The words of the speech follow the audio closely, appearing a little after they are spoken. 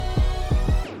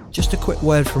Just a quick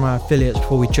word from our affiliates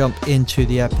before we jump into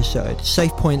the episode.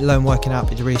 SafePoint Loan Working app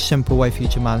is a really simple way for you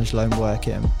to manage loan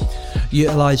working,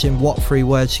 utilising what-free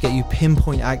words to get you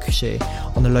pinpoint accuracy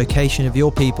on the location of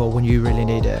your people when you really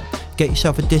need it. Get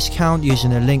yourself a discount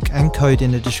using the link and code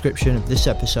in the description of this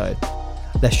episode.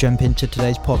 Let's jump into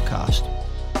today's podcast.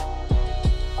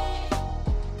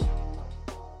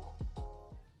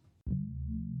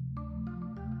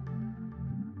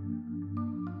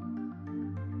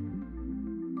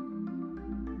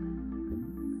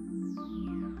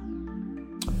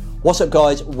 What's up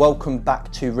guys, welcome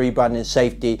back to Rebranding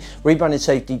Safety. Rebranding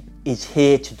Safety is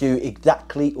here to do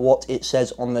exactly what it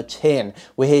says on the tin.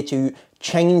 We're here to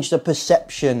change the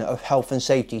perception of health and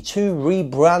safety, to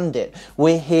rebrand it.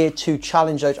 We're here to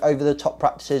challenge those over-the-top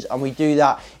practices, and we do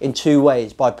that in two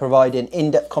ways: by providing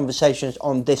in-depth conversations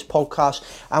on this podcast,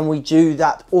 and we do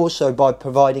that also by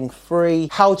providing free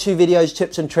how-to videos,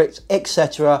 tips and tricks,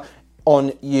 etc.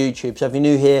 on YouTube. So if you're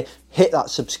new here, hit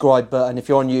that subscribe button. If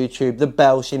you're on YouTube, the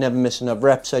bell so you never miss another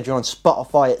episode. If you're on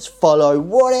Spotify, it's follow.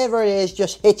 Whatever it is,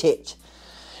 just hit it.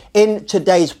 In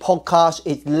today's podcast,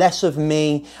 it's less of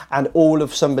me and all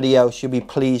of somebody else, you'll be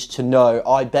pleased to know.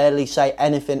 I barely say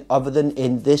anything other than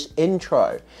in this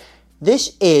intro.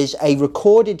 This is a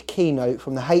recorded keynote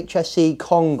from the HSE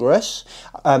Congress.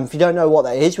 If you don't know what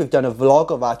that is, we've done a vlog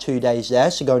of our 2 days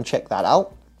there, so go and check that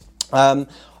out.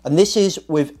 And this is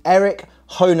with Eric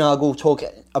Hohnagel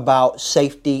talking about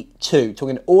Safety 2,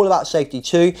 talking all about Safety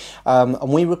 2.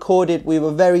 And we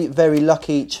were very, very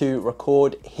lucky to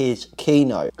record his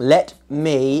keynote. Let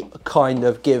me kind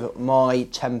of give my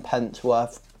 10 pence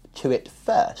worth to it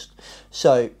first.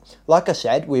 So, like I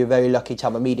said, we were very lucky to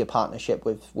have a media partnership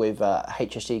with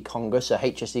HSE Congress, a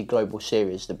HSE Global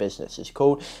Series, the business is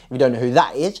called. If you don't know who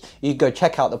that is, you can go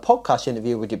check out the podcast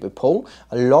interview we did with Paul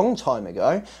a long time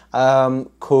ago,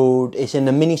 it's in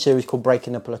the mini-series called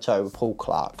Breaking the Plateau with Paul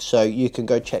Clark, so you can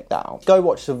go check that out. Go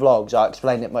watch the vlogs, I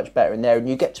explain it much better in there, and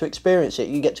you get to experience it.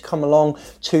 You get to come along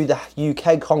to the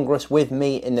UK Congress with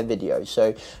me in the video,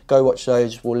 so go watch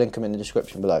those, we'll link them in the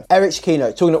description below. Eric's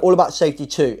keynote, talking all about Safety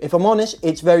 2. If I'm honest,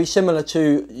 it's very similar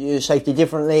to Safety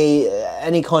Differently,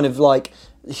 any kind of like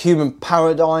human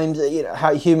paradigms,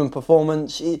 how human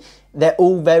performance, they're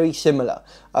all very similar.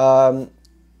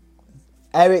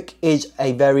 Eric is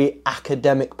a very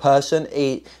academic person.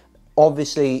 He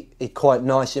obviously is quite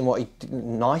nice in what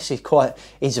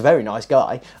he's a very nice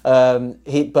guy.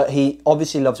 But he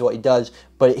obviously loves what he does,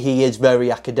 but he is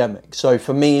very academic. So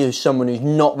for me, as someone who's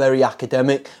not very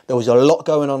academic, there was a lot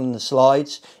going on in the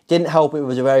slides. Didn't help, it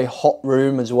was a very hot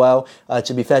room as well.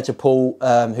 To be fair to Paul,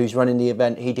 who's running the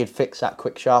event, he did fix that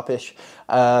quick sharpish.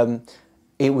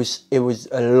 It was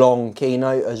a long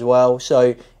keynote as well,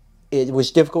 so it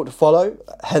was difficult to follow,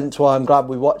 hence why I'm glad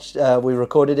we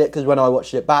recorded it, because when I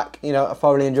watched it back, I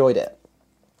thoroughly enjoyed it.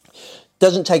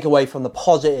 Doesn't take away from the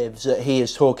positives that he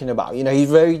is talking about.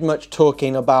 He's very much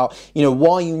talking about,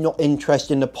 why are you not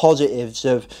interested in the positives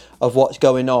of what's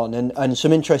going on, and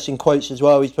some interesting quotes as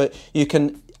well. He's put, you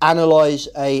can analyse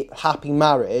a happy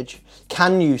marriage.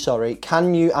 Can you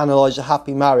analyse a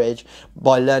happy marriage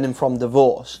by learning from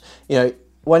divorce?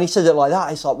 When he says it like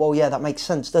that, it's like, well, yeah, that makes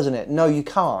sense, doesn't it? No, you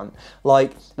can't.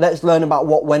 Like, let's learn about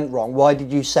what went wrong. Why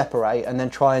did you separate? And then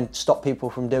try and stop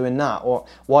people from doing that. Or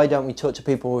why don't we talk to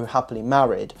people who are happily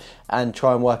married and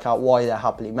try and work out why they're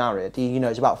happily married?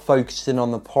 It's about focusing on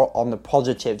the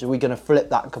positives. Are we going to flip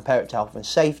that and compare it to health and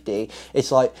safety?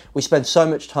 It's like we spend so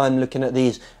much time looking at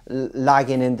these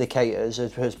lagging indicators,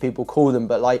 as people call them,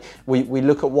 but like we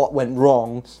look at what went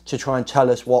wrong to try and tell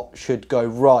us what should go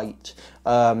right.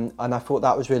 And I thought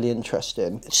that was really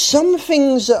interesting. Some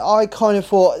things that I kind of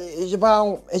thought is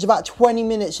about 20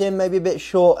 minutes in, maybe a bit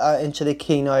short into the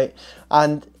keynote,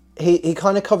 and he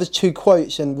kind of covers two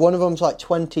quotes, and one of them's like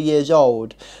 20 years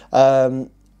old, and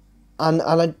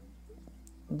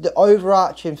the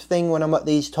overarching thing when I'm at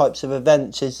these types of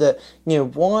events is that,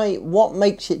 what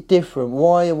makes it different?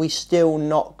 Why are we still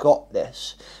not got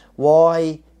this?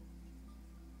 Why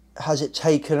has it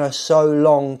taken us so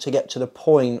long to get to the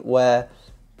point where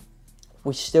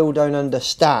we still don't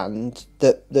understand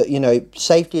that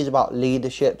safety is about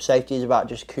leadership. Safety is about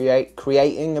just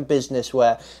creating a business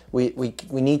where we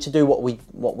need to do what we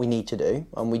need to do,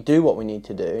 and we do what we need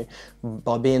to do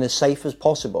by being as safe as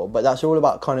possible. But that's all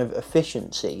about kind of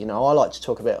efficiency. I like to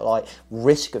talk a bit like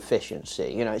risk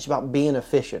efficiency. It's about being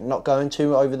efficient, not going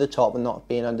too over the top and not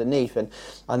being underneath. And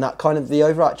that kind of the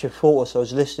overarching thought, so I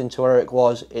was listening to Eric,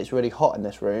 it's really hot in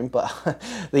this room, but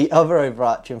the other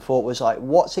overarching thought was like,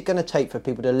 what's it going to take for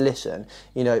people to listen,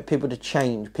 people to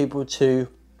change, people to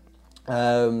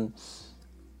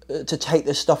take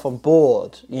this stuff on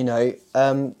board,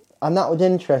 And that was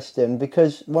interesting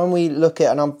because when we look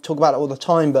at, and I'm talking about it all the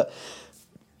time,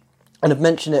 and I've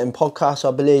mentioned it in podcasts,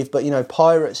 I believe, but, you know,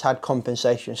 pirates had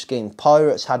compensation schemes,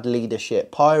 pirates had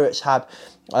leadership, pirates had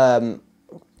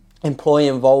employee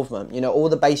involvement, you know, all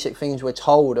the basic things we're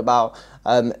told about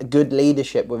good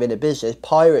leadership within a business.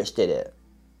 Pirates did it.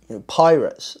 You know,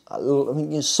 pirates, I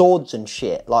mean, swords and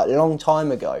shit, like a long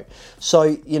time ago.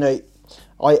 So, you know,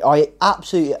 I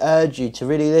absolutely urge you to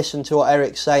really listen to what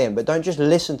Eric's saying, but don't just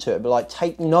listen to it, but like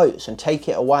take notes and take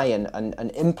it away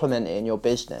and implement it in your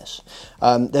business.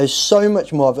 There's so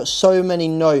much more. I've got so many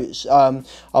notes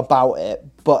about it,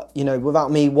 but, you know,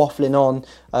 without me waffling on,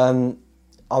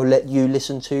 I'll let you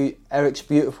listen to Eric's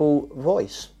beautiful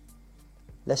voice.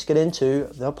 Let's get into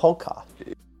the podcast.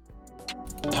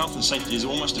 Health and safety is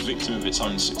almost a victim of its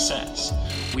own success.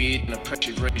 We're in a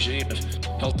oppressive regime of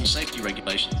health and safety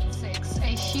regulations. A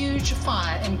huge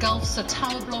fire engulfs a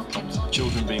tower block in London.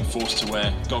 Children being forced to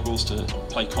wear goggles to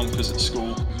play conkers at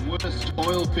school. Worst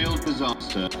oil field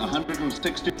disaster,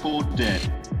 164 dead.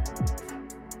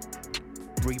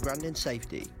 Rebranding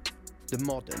Safety, the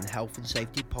modern health and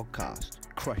safety podcast,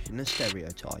 crushing the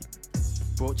stereotype.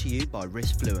 Brought to you by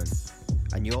Risk Fluent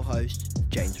and your host,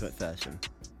 James McPherson.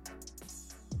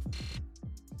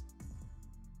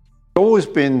 Always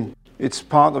been, it's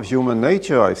part of human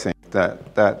nature, I think,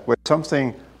 that when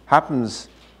something happens,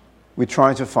 we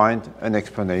try to find an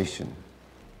explanation.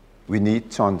 We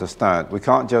need to understand. We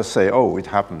can't just say, oh, it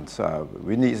happened.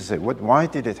 We need to say, why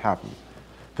did it happen?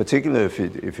 Particularly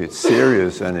if it's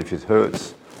serious and if it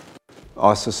hurts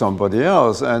us or somebody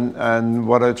else. And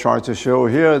what I try to show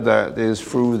here that is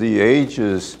through the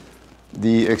ages,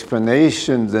 the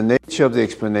explanation, the nature of the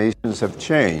explanations have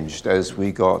changed as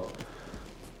we got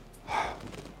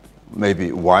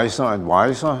maybe wiser and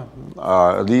wiser,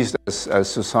 at least as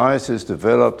societies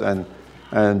developed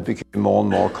and became more and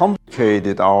more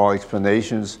complicated, our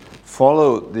explanations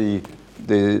followed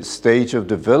the stage of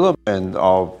development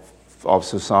of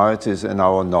societies and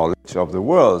our knowledge of the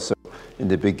world. So in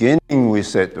the beginning we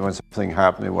said when something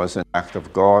happened it was an act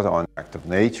of God or an act of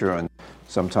nature, and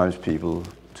sometimes people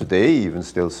today even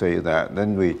still say that.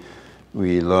 Then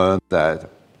we learned that,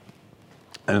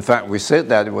 and in fact, we said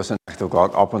that it was an act of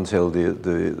God up until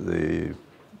the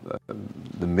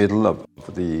middle of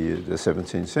the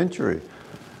 17th century.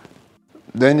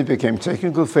 Then it became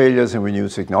technical failures, and we knew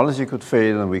technology could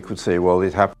fail, and we could say, well,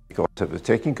 it happened because of a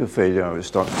technical failure. And we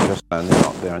started just standing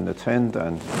up there in the tent,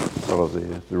 and sort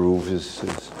of the roof is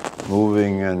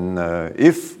moving. And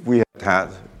if we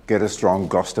get a strong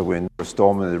gust of wind or a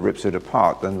storm and it rips it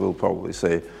apart, then we'll probably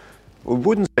say, we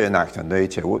wouldn't say an act of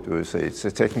nature, we would say it's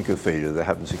a technical failure, they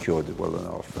haven't secured it well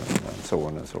enough, and so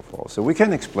on and so forth. So we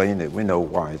can explain it, we know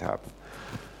why it happened.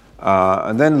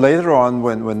 And then later on,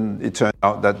 when it turned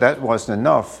out that wasn't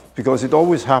enough, because it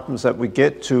always happens that we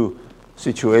get to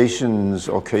situations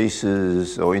or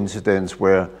cases or incidents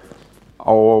where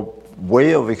our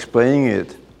way of explaining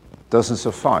it doesn't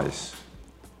suffice.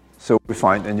 So we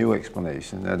find a new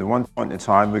explanation. And at one point in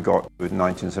time, in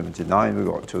 1979, we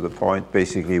got to the point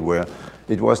basically where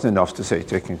it wasn't enough to say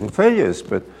technical failures,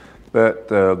 but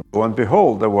lo and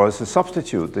behold, there was a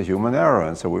substitute, the human error.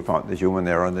 And so we found the human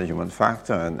error and the human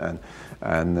factor,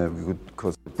 and we could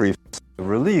cause a brief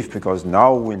relief because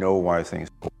now we know why things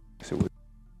go. So with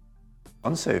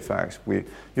unsafe acts, you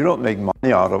don't make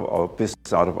money out of or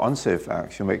business out of unsafe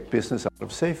acts. You make business out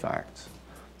of safe acts.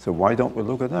 So why don't we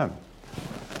look at them?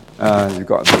 You've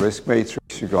got the risk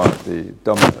matrix, you've got the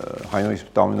Heinrich's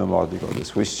domino model, you've got the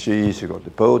Swiss cheese, you've got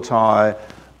the bow tie,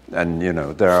 and you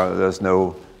know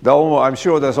I'm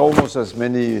sure there's almost as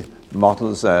many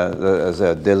models as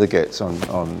there are delegates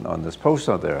on this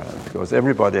poster there, because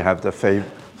everybody have their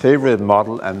favorite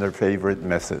model and their favorite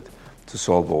method to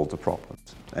solve all the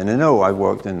problems. And I know I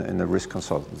worked in a risk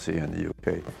consultancy in the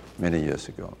UK many years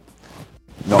ago.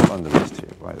 Not on the list here,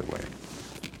 by the way.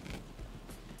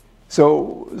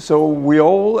 So we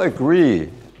all agree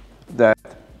that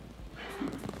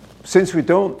since we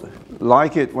don't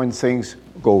like it when things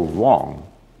go wrong,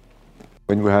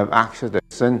 when we have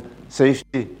accidents, then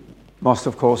safety must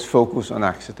of course focus on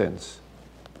accidents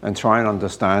and try and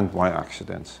understand why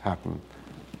accidents happen.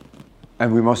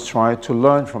 And we must try to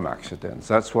learn from accidents.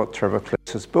 That's what Trevor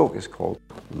Kless's book is called,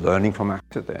 Learning from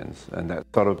Accidents. And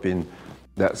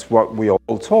that's what we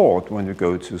all taught when we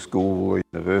go to school or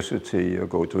university or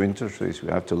go to industries. We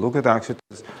have to look at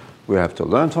accidents, we have to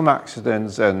learn from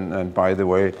accidents, and by the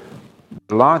way,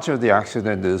 the larger the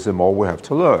accident is, the more we have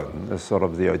to learn. There's sort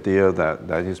of the idea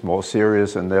that is more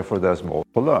serious and therefore there's more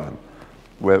to learn.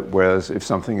 Whereas if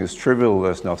something is trivial,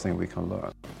 there's nothing we can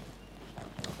learn.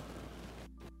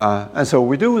 And so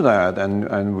we do that, and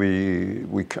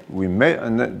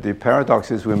the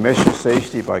paradox is we measure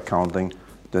safety by counting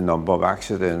the number of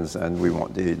accidents, and we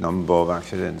want the number of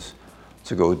accidents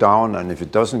to go down. And if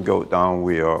it doesn't go down,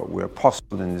 we are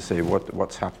puzzled and say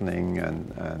what's happening,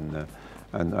 and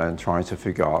trying to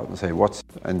figure out and say what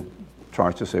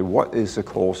is the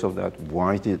cause of that?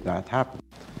 Why did that happen?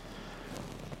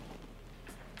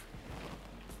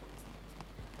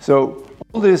 So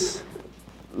all this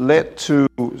led to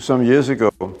some years ago,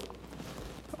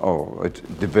 or it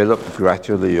developed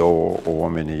gradually over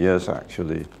many years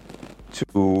actually,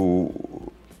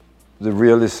 to the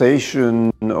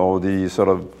realization or the sort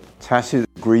of tacit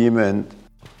agreement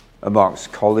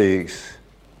amongst colleagues,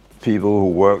 people who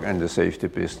work in the safety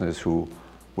business, who,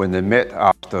 when they met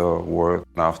after work,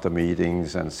 after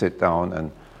meetings, and sit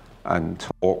down and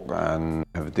talk and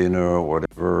have dinner or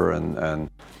whatever, and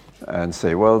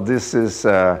say, well, this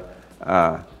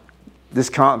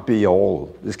can't be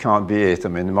all. This can't be it. I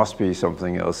mean, it must be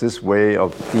something else. This way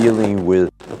of dealing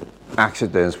with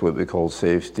accidents, what we call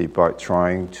safety, by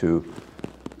trying to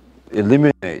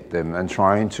eliminate them and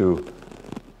trying to,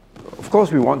 of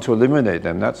course, we want to eliminate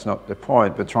them. That's not the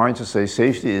point. But trying to say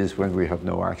safety is when we have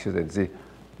no accidents.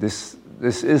 This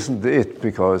isn't it,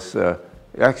 because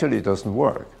actually it doesn't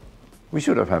work. We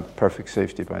should have had perfect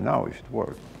safety by now if it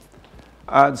worked.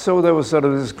 And so there was sort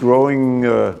of this growing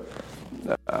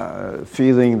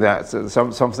feeling that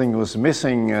something was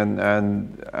missing,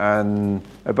 and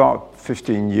about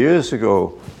 15 years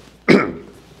ago,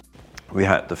 we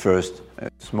had the first,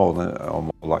 it's more than, or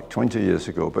more like 20 years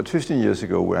ago, but 15 years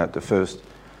ago we had the first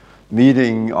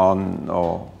meeting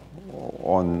on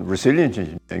resilience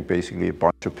engineering. Basically a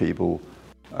bunch of people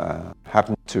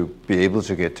happened to be able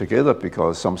to get together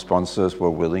because some sponsors were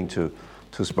willing to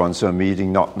sponsor a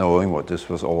meeting not knowing what this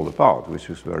was all about, which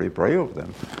was very brave of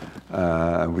them.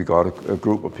 And we got a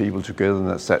group of people together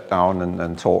and sat down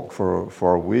and talked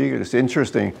for a week. It's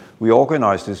interesting, we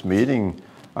organized this meeting.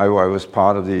 I was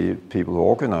part of the people who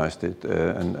organized it,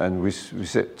 and we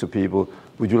said to people,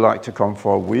 would you like to come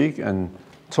for a week and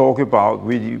talk about,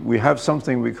 we have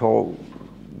something we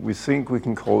think we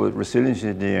can call it resilience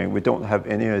engineering. We don't have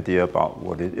any idea about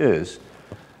what it is.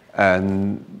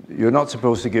 And you're not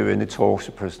supposed to give any talks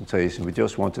or presentation. We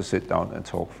just want to sit down and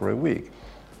talk for a week.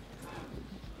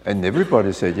 And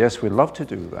everybody said, yes, we'd love to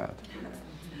do that.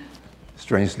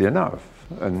 Strangely enough.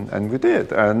 And we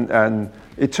did. And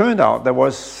it turned out there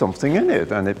was something in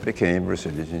it, and it became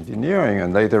resilience engineering.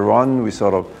 And later on, we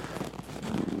sort of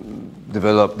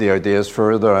developed the ideas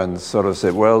further and sort of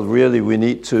said, well, really, we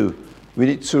need to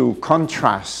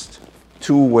contrast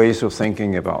two ways of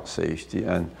thinking about safety.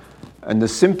 And the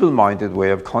simple-minded way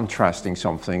of contrasting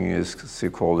something is to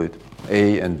call it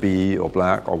A and B, or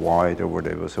black or white, or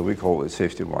whatever. So we call it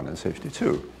safety 1 and safety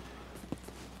 2.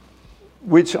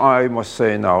 Which I must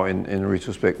say now, in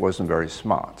retrospect, wasn't very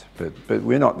smart. But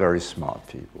we're not very smart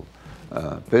people.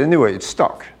 But anyway, it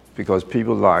stuck, because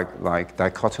people like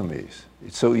dichotomies.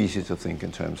 It's so easy to think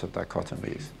in terms of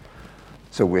dichotomies.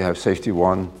 So we have safety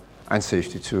 1 and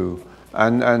safety 2.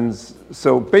 And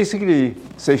so basically,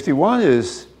 safety 1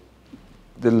 is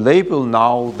the label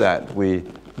now that we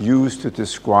use to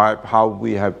describe how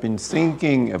we have been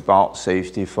thinking about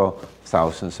safety for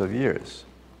thousands of years.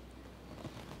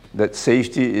 That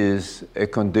safety is a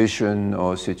condition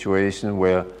or a situation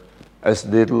where as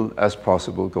little as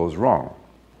possible goes wrong.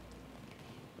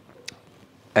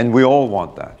 And we all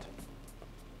want that.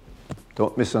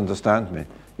 Don't misunderstand me.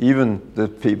 Even the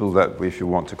people that, if you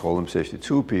want to call them safety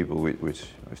 2 people, which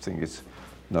I think is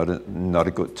not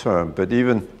a good term, but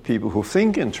even people who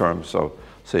think in terms of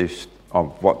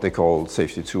what they call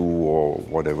safety 2 or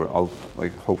whatever, I'll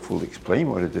hopefully explain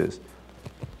what it is.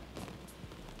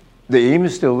 The aim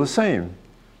is still the same,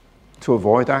 to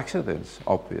avoid accidents,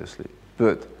 obviously,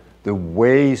 but the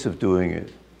ways of doing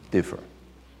it differ.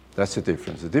 That's the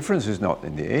difference. The difference is not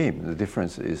in the aim, the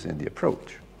difference is in the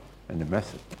approach and the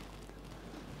method.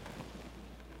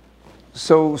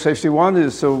 So safety 1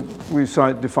 is, so we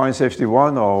define safety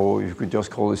 1, or you could just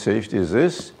call it safety, as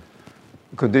this.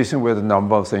 A condition where the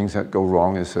number of things that go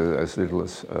wrong is as little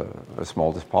as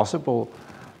small as possible.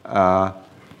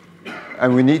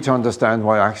 And we need to understand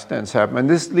why accidents happen. And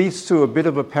this leads to a bit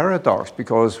of a paradox,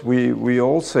 because we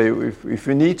all say if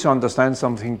we need to understand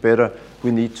something better,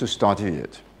 we need to study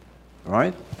it,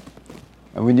 right?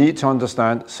 And we need to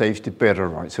understand safety better,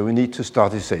 right? So we need to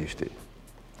study safety.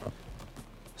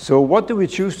 So what do we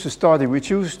choose to study? We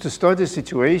choose to study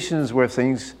situations where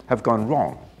things have gone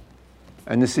wrong.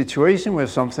 And the situation where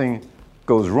something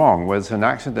goes wrong, where it's an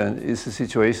accident, is a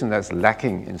situation that's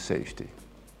lacking in safety.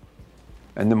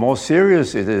 And the more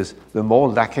serious it is, the more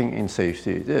lacking in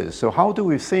safety it is. So how do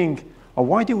we think, or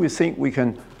why do we think we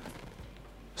can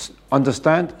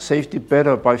understand safety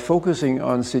better by focusing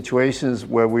on situations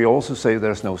where we also say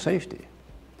there's no safety?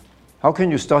 How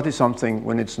can you study something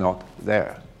when it's not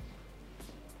there?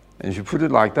 And if you put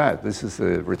it like that, this is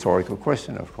a rhetorical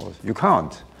question, of course. You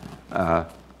can't.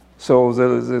 So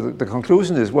the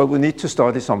conclusion is, well, we need to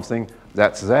study something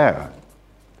that's there.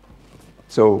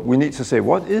 So we need to say,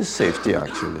 what is safety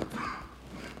actually?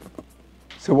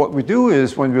 So what we do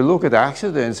is, when we look at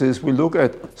accidents, is we look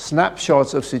at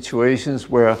snapshots of situations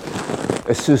where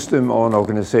a system or an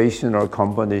organization or a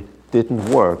company didn't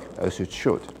work as it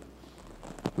should.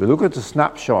 We look at the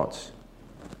snapshots.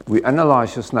 We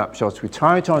analyze the snapshots. We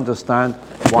try to understand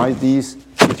why these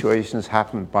situations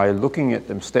happen by looking at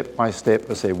them step by step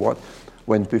and say what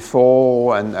went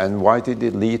before and why did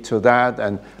it lead to that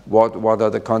and what are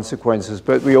the consequences.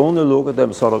 But we only look at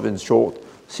them sort of in short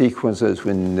sequences.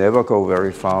 We never go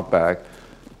very far back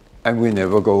and we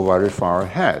never go very far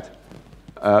ahead.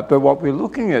 But what we're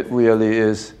looking at really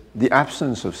is the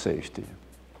absence of safety.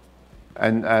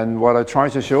 And what I try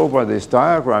to show by this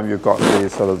diagram, you've got the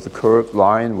sort of the curved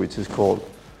line, which is called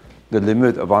the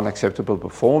limit of unacceptable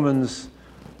performance.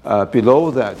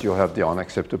 Below that, you have the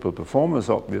unacceptable performance,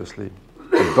 obviously.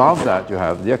 Above that, you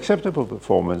have the acceptable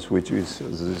performance, which is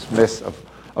this mess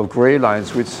of gray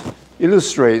lines, which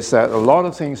illustrates that a lot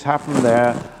of things happen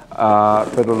there,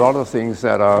 but a lot of things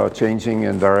that are changing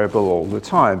and variable all the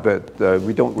time. But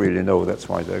we don't really know. That's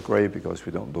why they're gray, because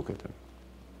we don't look at them.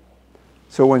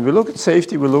 So when we look at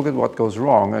safety, we look at what goes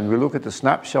wrong, and we look at the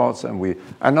snapshots, and we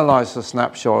analyze the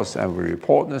snapshots, and we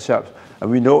report the snapshots, and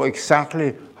we know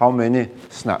exactly how many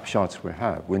snapshots we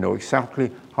have. We know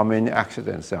exactly how many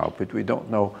accidents there are, but we don't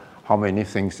know how many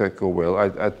things that go well.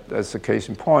 As a case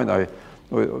in point, I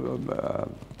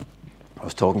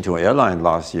was talking to an airline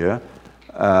last year,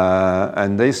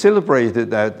 and they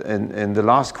celebrated that in the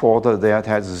last quarter they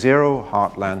had 0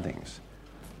 hard landings.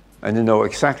 And you know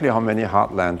exactly how many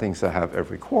hard landings they have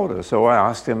every quarter. So I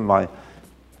asked him, I'm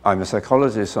a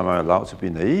psychologist, so I'm allowed to be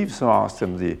naive, so I asked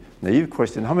him the naive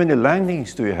question, how many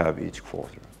landings do you have each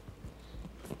quarter?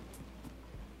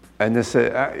 And they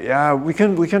said, yeah, we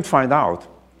can find out,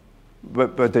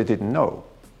 but they didn't know.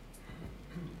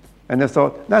 And I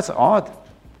thought, that's odd.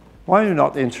 Why are you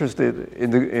not interested in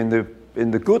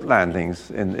the good landings,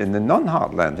 in the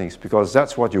non-hard landings? Because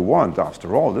that's what you want,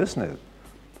 after all, isn't it?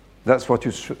 That's what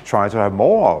you try to have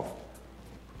more of.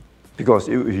 Because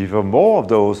if you have more of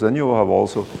those, then you will have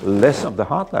also less of the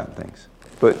hard landings.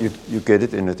 But you get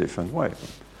it in a different way.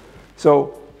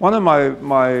 So one of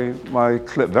my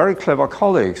very clever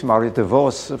colleagues, Marie de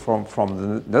Vos from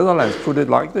the Netherlands, put it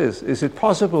like this. Is it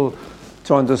possible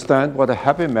to understand what a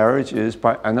happy marriage is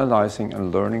by analyzing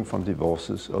and learning from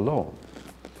divorces alone?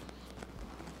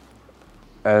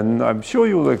 And I'm sure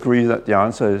you'll agree that the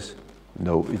answer is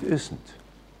no, it isn't.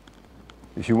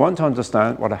 If you want to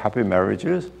understand what a happy marriage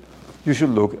is, you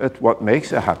should look at what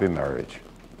makes a happy marriage,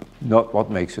 not what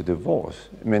makes a divorce.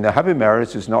 I mean, a happy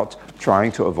marriage is not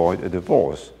trying to avoid a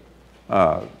divorce.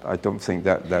 I don't think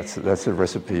that's a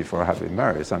recipe for a happy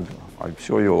marriage. I'm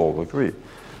sure you'll all agree.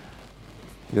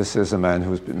 This is a man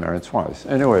who's been married twice.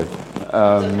 Anyway,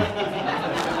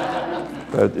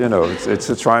 but you know, it's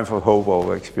a triumph of hope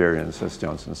over experience, as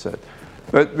Johnson said.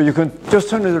 But you can just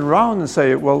turn it around and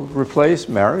say, well, replace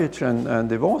marriage and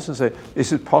divorce and say,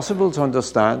 is it possible to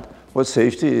understand what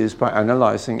safety is by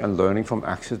analyzing and learning from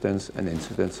accidents and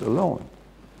incidents alone?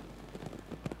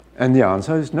 And the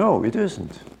answer is no, it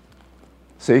isn't.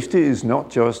 Safety is not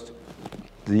just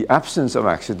the absence of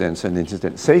accidents and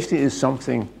incidents. Safety is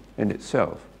something in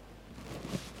itself.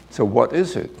 So what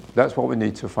is it? That's what we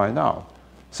need to find out.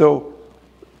 So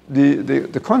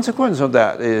the consequence of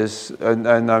that is, and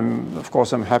of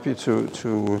course I'm happy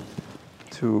to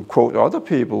quote other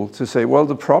people to say, well,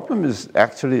 the problem is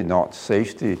actually not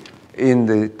safety in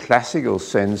the classical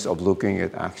sense of looking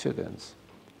at accidents.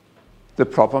 The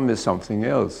problem is something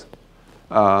else.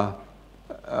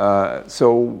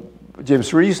 So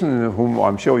James Reason, whom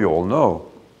I'm sure you all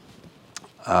know,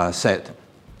 said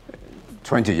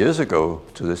 20 years ago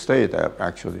to the state,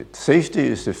 actually, safety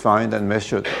is defined and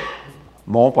measured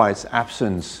more by its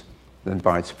absence than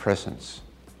by its presence.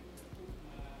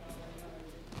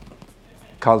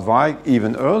 Carl Weick,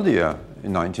 even earlier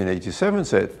in 1987,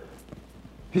 said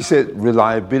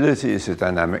reliability is a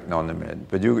dynamic non-event.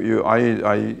 But I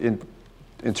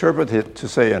interpret it to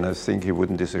say, and I think he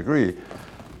wouldn't disagree,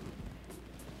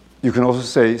 you can also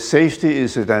say safety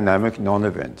is a dynamic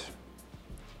non-event.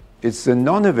 It's the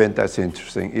non-event that's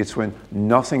interesting. It's when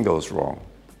nothing goes wrong.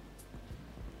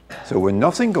 So when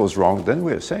nothing goes wrong, then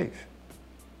we're safe.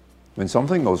 When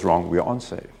something goes wrong, we are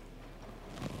unsafe.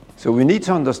 So we need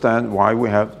to understand why we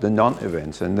have the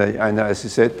non-events. And as I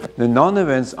said, the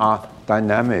non-events are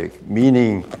dynamic,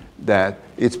 meaning that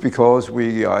it's because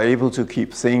we are able to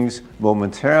keep things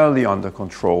momentarily under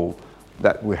control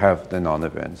that we have the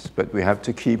non-events. But we have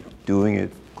to keep doing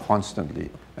it constantly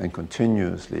and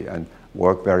continuously and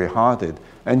work very hard at it.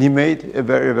 And he made a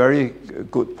very, very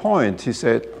good point. He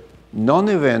said,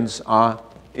 non-events are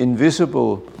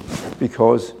invisible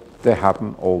because they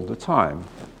happen all the time.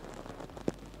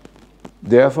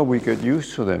 Therefore, we get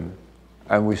used to them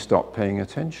and we stop paying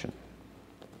attention.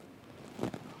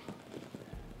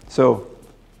 So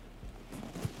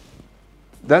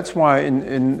that's why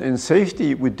in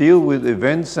safety we deal with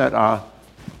events that are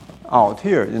out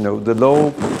here, the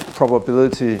low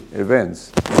probability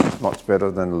events. Much better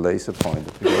than the laser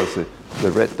pointer because the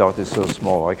red dot is so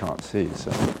small I can't see. So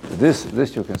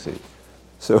this you can see.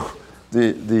 So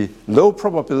the low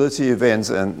probability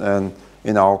events and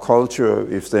in our culture,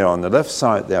 if they're on the left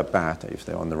side, they're bad. If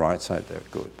they're on the right side, they're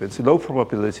good. But it's the low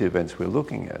probability events we're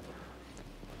looking at.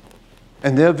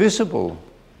 And they're visible.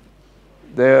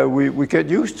 We get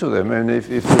used to them. And if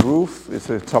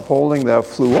the tarpaulin there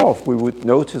flew off, we would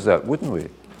notice that, wouldn't we?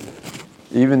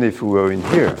 Even if we were in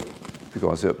here,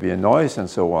 because there'd be a noise and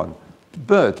so on.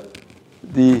 But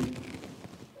the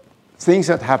things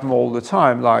that happen all the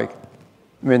time, like,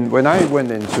 when I went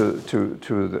into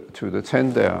the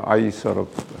tent there,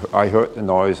 I heard the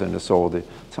noise and I saw the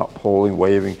tarpaulin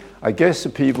waving. I guess the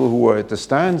people who were at the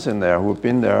stands in there, who have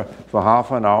been there for half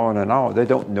an hour and an hour, they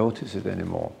don't notice it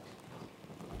anymore.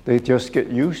 They just get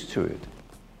used to it.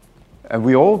 And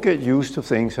we all get used to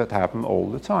things that happen all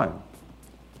the time.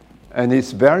 And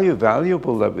it's very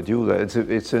valuable that we do that.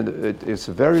 It's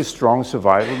a very strong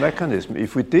survival mechanism.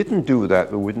 If we didn't do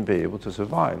that, we wouldn't be able to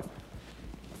survive.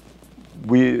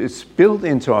 It's built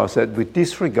into us that we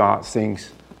disregard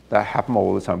things that happen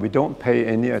all the time. We don't pay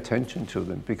any attention to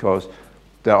them because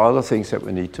there are other things that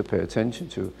we need to pay attention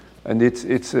to. And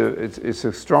it's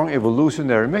a strong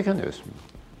evolutionary mechanism.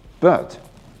 But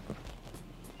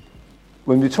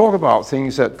when we talk about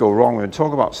things that go wrong, when we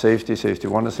talk about safety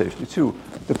 1 and safety 2,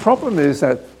 the problem is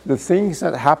that the things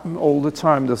that happen all the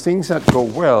time, the things that go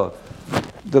well,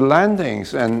 the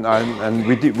landings, and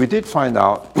we did find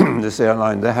out this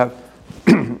airline, they have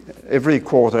every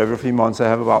quarter, every 3 months, they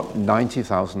have about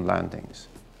 90,000 landings.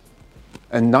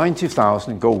 And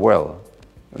 90,000 go well.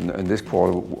 And this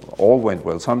quarter, all went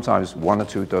well. Sometimes 1 or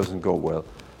 2 doesn't go well.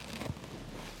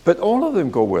 But all of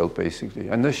them go well, basically,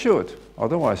 and they should.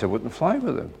 Otherwise, I wouldn't fly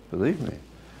with them, believe me.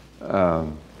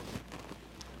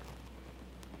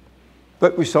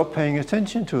 But we stop paying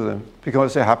attention to them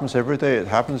because it happens every day. It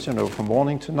happens, from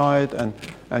morning to night,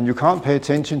 and you can't pay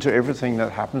attention to everything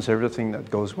that happens, everything that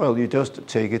goes well. You just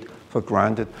take it for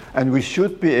granted. And we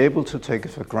should be able to take it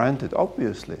for granted,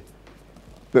 obviously.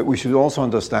 But we should also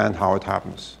understand how it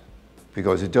happens,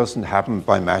 because it doesn't happen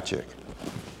by magic.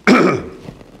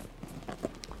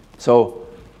 So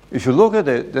if you look at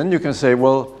it, then you can say,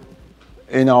 well,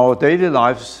 in our daily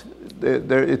lives,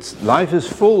 life is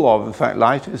full of, in fact,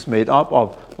 life is made up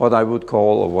of what I would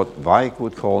call, or what Weick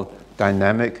would call,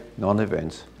 dynamic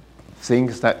non-events.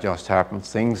 Things that just happen,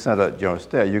 things that are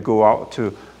just there. You go out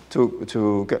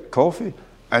to get coffee,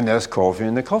 and there's coffee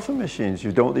in the coffee machines.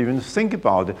 You don't even think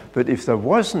about it. But if there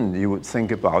wasn't, you would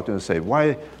think about it and say,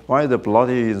 why are they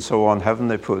bloody and so on? Haven't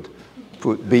they put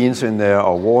beans in there,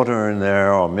 or water in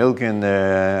there, or milk in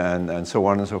there, and so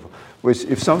on and so forth? Which,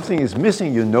 if something is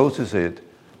missing, you notice it,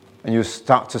 and you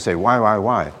start to say,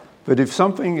 why? But if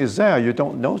something is there, you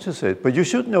don't notice it. But you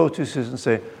should notice it and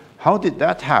say, how did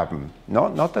that happen?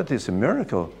 Not that it's a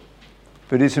miracle,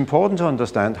 but it's important to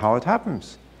understand how it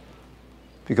happens,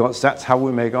 because that's how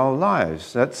we make our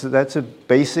lives. That's a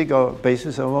basis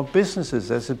of our businesses.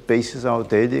 That's a basis of our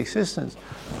daily existence.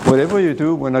 Whatever you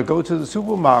do, when I go to the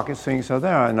supermarket, things are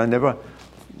there, and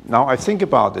now I think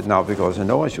about it now because I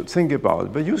know I should think about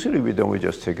it, but usually we don't, we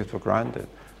just take it for granted.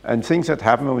 And things that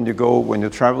happen when you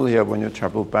travel here, when you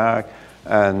travel back,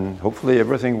 and hopefully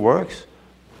everything works,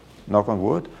 knock on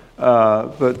wood,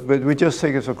 but we just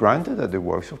take it for granted that it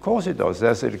works. Of course it does.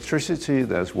 There's electricity,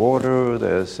 there's water,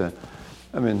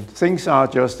 things are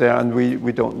just there, and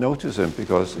we don't notice them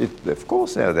because, of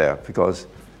course they're there, because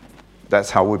that's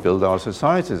how we build our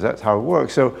societies, that's how it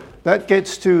works. So that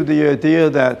gets to the idea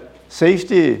that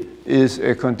safety is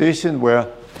a condition where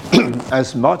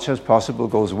as much as possible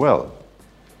goes well.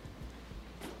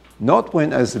 Not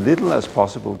when as little as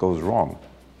possible goes wrong,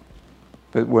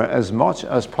 but where as much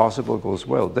as possible goes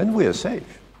well, then we are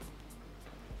safe.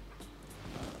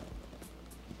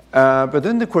 But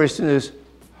then the question is,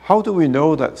 how do we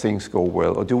know that things go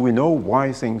well? Or do we know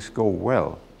why things go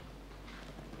well?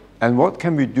 And what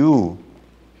can we do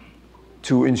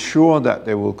to ensure that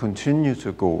they will continue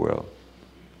to go well?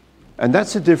 And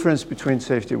that's the difference between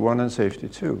safety 1 and safety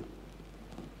 2.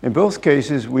 In both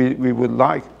cases, we would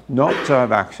like not to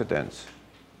have accidents,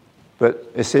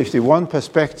 but a safety 1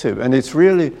 perspective. And it's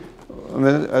really,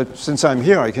 since I'm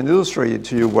here, I can illustrate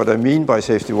to you what I mean by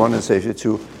safety 1 and safety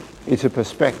 2. It's a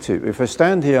perspective. If I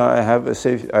stand here, I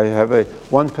have a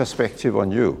one perspective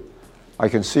on you. I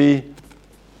can see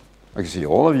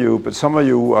all of you, but some of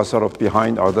you are sort of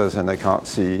behind others, and I can't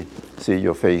see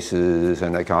your faces,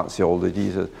 and I can't see all the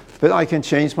details. But I can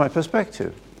change my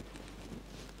perspective.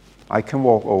 I can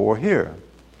walk over here.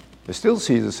 I still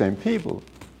see the same people,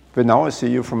 but now I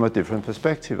see you from a different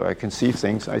perspective. I can see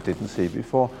things I didn't see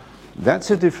before. That's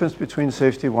the difference between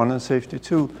safety 1 and safety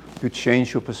 2. You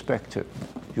change your perspective.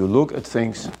 You look at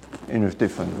things in a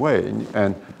different way.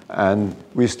 And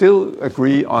we still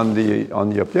agree on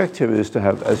the objective is to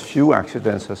have as few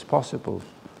accidents as possible.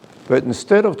 But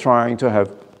instead of trying to have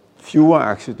fewer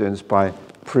accidents by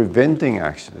preventing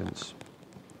accidents,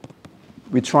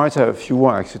 we try to have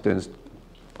fewer accidents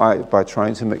by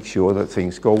trying to make sure that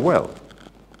things go well.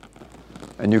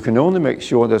 And you can only make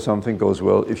sure that something goes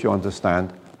well if you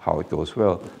understand how it goes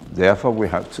well. Therefore, we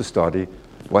have to study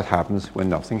what happens when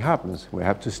nothing happens. We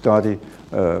have to study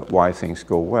why things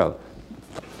go well.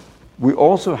 We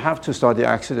also have to study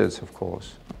accidents, of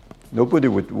course. Nobody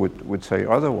would say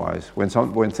otherwise.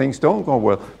 When things don't go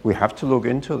well, we have to look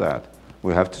into that.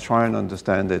 We have to try and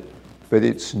understand it. But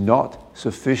it's not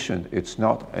sufficient. It's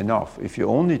not enough. If you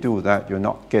only do that, you're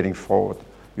not getting forward.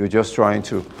 You're just trying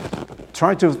to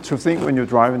think when you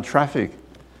drive in traffic.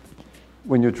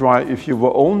 If you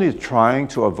were only trying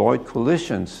to avoid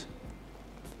collisions,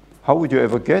 how would you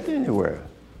ever get anywhere?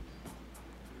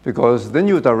 Because then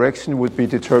your direction would be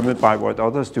determined by what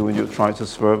others do, and you try to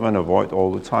swerve and avoid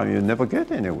all the time. You never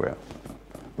get anywhere.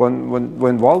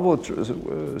 When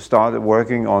Volvo started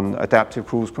working on adaptive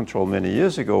cruise control many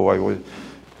years ago, I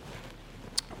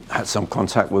had some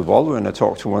contact with Volvo, and I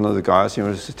talked to one of the guys. He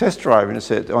was test driving, and he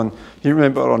said he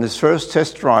remembered on his first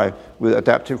test drive with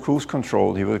adaptive cruise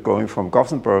control, he was going from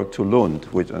Gothenburg to Lund,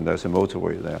 and there's a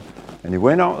motorway there. And he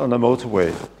went out on the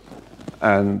motorway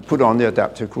and put on the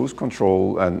adaptive cruise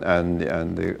control, and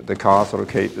the car sort of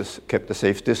kept a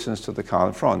safe distance to the car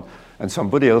in front. And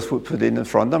somebody else would put in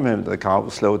front of him, the car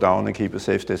would slow down and keep a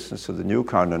safe distance to the new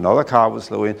car, and another car would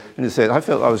slow in. And he said, I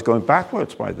felt I was going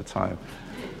backwards by the time.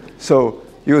 So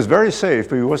he was very safe,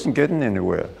 but he wasn't getting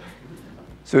anywhere.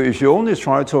 So if you only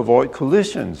try to avoid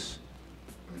collisions,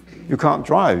 you can't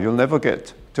drive. You'll never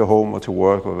get to home or to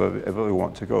work or wherever we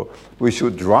want to go. We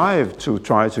should drive to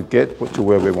try to get to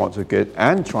where we want to get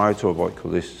and try to avoid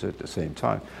collisions at the same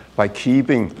time by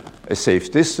keeping a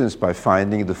safe distance, by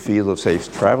finding the field of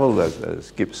safe travel,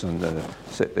 as Gibson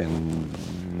said in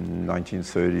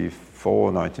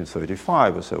 1934,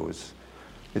 1935 or so.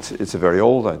 It's a very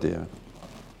old idea.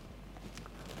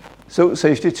 So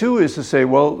safety 2 is to say,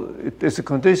 well, it's a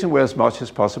condition where as much as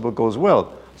possible goes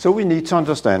well. So we need to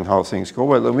understand how things go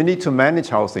well, and we need to manage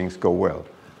how things go well.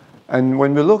 And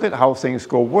when we look at how things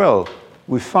go well,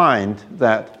 we find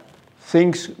that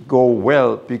things go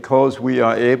well because we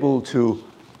are able to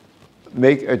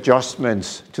make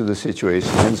adjustments to the situation,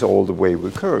 hence all the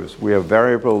wavy curves. We are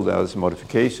variable, there's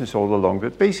modifications all along,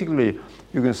 but basically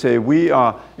you can say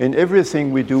in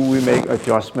everything we do, we make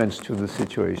adjustments to the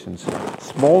situations,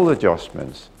 small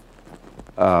adjustments.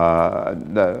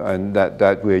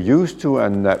 That we're used to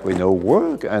and that we know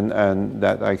work and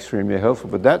that are extremely helpful.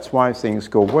 But that's why things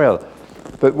go well.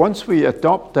 But once we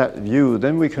adopt that view,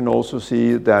 then we can also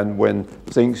see that when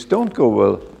things don't go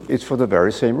well, it's for the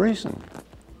very same reason.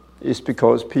 It's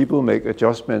because people make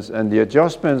adjustments, and the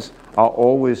adjustments are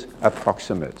always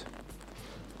approximate.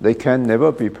 They can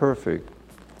never be perfect.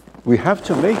 We have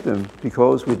to make them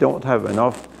because we don't have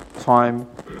enough time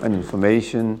and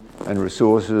information and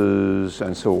resources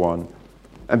and so on.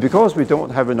 And because we don't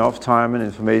have enough time and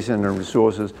information and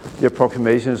resources, the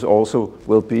approximations also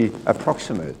will be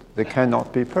approximate. They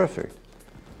cannot be perfect.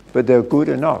 But they're good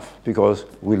enough because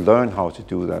we learn how to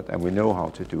do that and we know how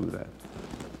to do that.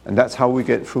 And that's how we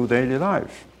get through daily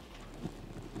life.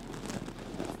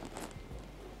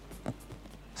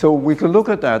 So we can look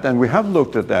at that, and we have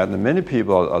looked at that, and many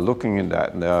people are looking at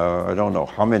that. And I don't know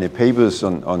how many papers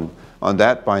on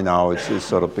that by now. It's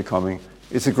sort of becoming,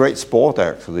 it's a great sport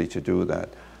actually to do that.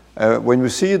 When we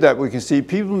see that, we can see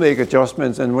people make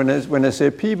adjustments, and when I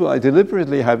say people, I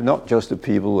deliberately have not just the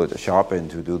people at the sharp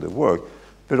end who do the work,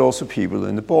 but also people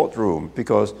in the boardroom,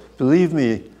 because believe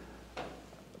me,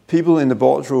 people in the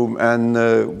boardroom, and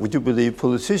would you believe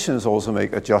politicians also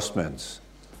make adjustments?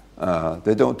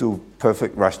 They don't do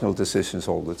perfect rational decisions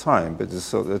all the time, but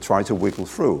they try to wiggle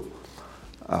through.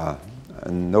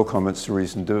 And no comments to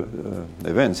recent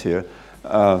events here.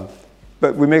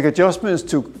 But we make adjustments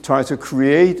to try to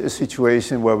create a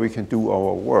situation where we can do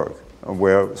our work.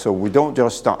 So we don't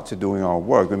just start to doing our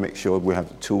work, we make sure we have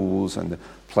the tools and the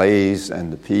place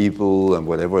and the people and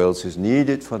whatever else is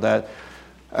needed for that.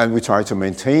 And we try to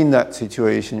maintain that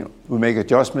situation. We make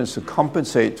adjustments to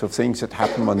compensate for things that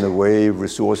happen on the way,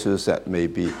 resources that may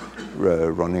be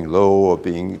running low or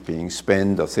being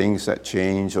spent, or things that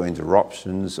change, or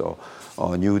interruptions, or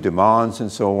new demands and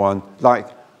so on.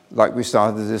 Like we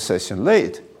started this session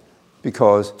late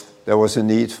because there was a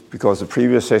need, because the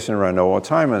previous session ran over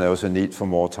time and there was a need for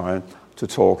more time to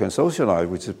talk and socialize,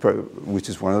 which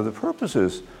is one of the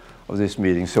purposes of this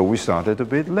meeting. So we started a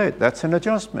bit late. That's an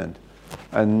adjustment.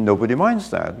 And nobody minds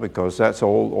that, because that's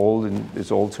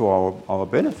it's all to our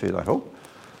benefit, I hope.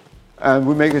 And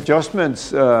we make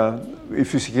adjustments.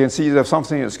 If you can see there's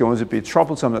something that's going to be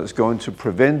troublesome, that's going to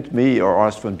prevent me or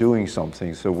us from doing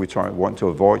something, so we want to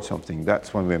avoid something,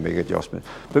 that's when we make adjustments.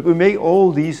 But we make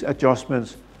all these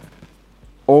adjustments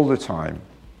all the time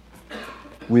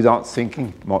without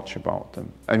thinking much about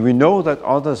them. And we know that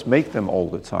others make them all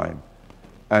the time.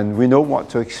 And we know what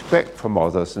to expect from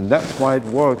others, and that's why it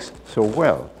works so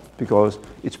well, because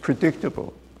it's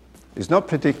predictable. It's not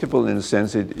predictable in the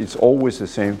sense it's always the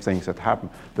same things that happen,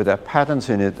 but there are patterns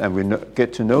in it, and we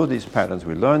get to know these patterns,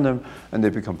 we learn them, and they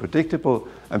become predictable,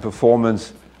 and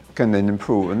performance can then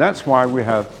improve. And that's why we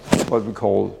have what we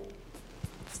call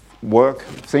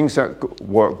things that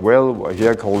work well.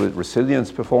 Here I call it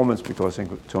resilience performance, because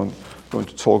I'm going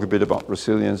to talk a bit about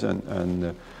resilience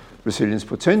and resilience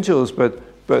potentials, but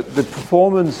the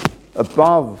performance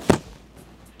above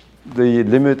the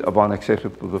limit of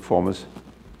unacceptable performance,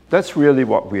 that's really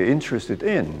what we're interested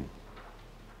in.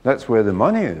 That's where the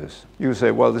money is. You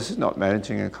say, well, this is not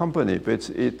managing a company, but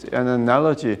it's an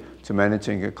analogy to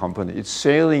managing a company. It's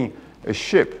sailing a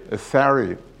ship, a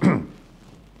ferry,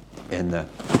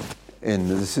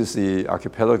 this is the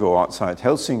archipelago outside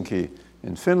Helsinki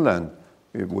in Finland,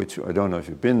 which I don't know if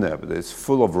you've been there, but it's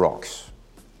full of rocks.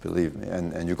 Believe me,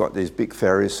 and you've got these big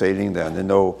ferries sailing there, and they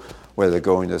know where they're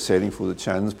going. They're sailing through the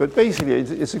channels. But basically,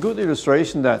 it's a good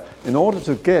illustration that in order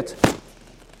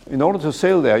to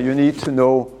sail there, you need to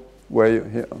know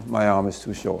where my arm is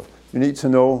too short. You need to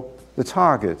know the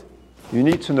target. You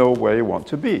need to know where you want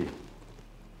to be.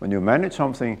 When you manage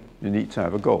something, you need to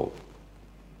have a goal.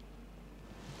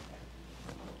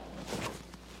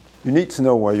 You need to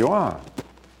know where you are.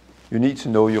 You need to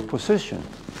know your position,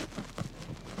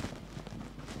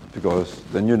 because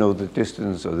then you know the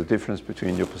distance or the difference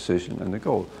between your position and the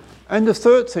goal. And the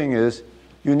third thing is,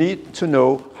 you need to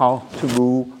know how to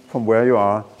move from where you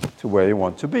are to where you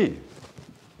want to be,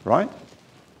 right?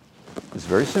 It's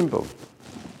very simple.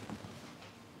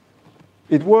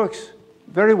 It works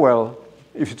very well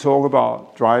if you talk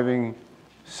about driving,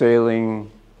 sailing,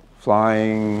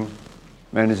 flying,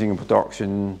 managing a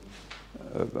production,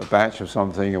 a batch of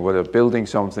something, or whatever, building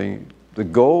something. The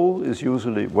goal is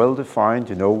usually well defined.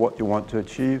 You know what you want to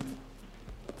achieve.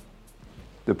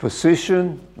 The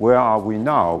position, where are we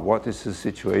now? What is the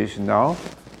situation now?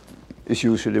 Is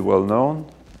usually well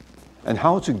known. And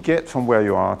how to get from where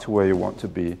you are to where you want to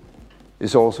be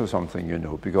is also something you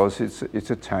know, because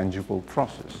it's a tangible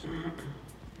process.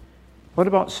 What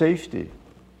about safety?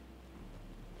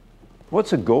 What's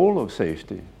the goal of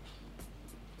safety?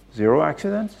 0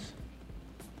 accidents?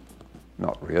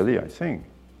 Not really, I think.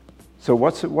 So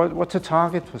what's a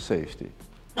target for safety?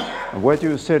 And where do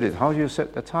you set it? How do you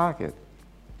set the target?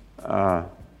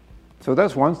 So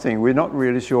that's one thing. We're not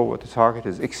really sure what the target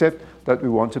is, except that we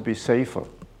want to be safer.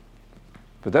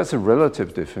 But that's a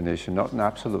relative definition, not an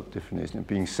absolute definition.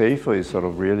 Being safer is sort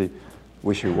of really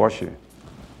wishy-washy.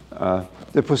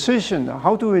 The position,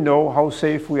 how do we know how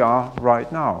safe we are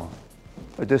right now,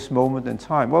 at this moment in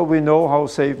time? Well, we know how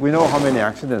safe, we know how many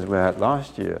accidents we had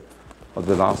last year, or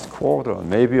the last quarter,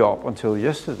 maybe up until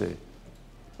yesterday.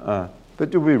 But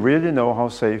do we really know how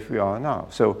safe we are now?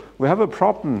 So we have a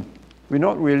problem. We're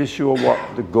not really sure what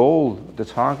the goal, the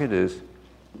target is.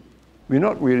 We're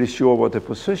not really sure what the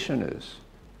position is,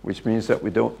 which means that we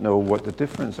don't know what the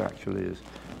difference actually is.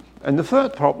 And the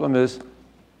third problem is,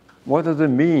 what are the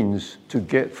means to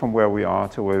get from where we are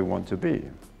to where we want to be?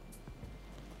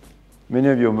 Many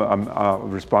of you are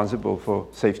responsible for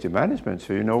safety management,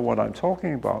 so you know what I'm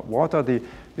talking about. What are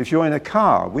if you're in a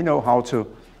car, we know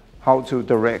how to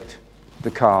direct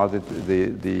the car,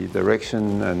 the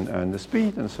direction and the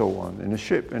speed and so on. In a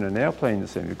ship, in an airplane, the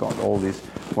same. You've got all these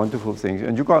wonderful things.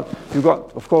 And you've got,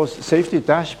 of course, safety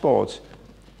dashboards,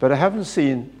 but I haven't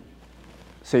seen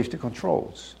safety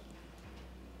controls.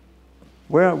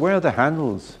 Where are the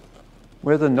handles?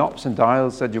 Where are the knobs and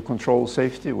dials that you control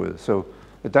safety with? So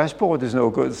the dashboard is no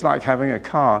good. It's like having a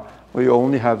car where you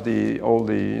only have all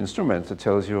the instruments that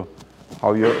tells you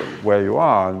where you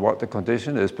are and what the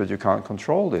condition is, but you can't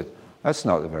control it. That's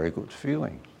not a very good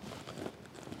feeling.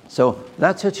 So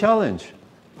that's a challenge.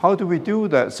 How do we do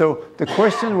that? So the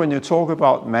question when you talk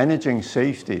about managing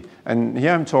safety, and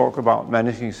here I'm talking about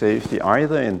managing safety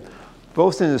either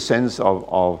both in the sense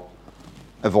of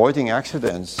avoiding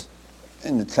accidents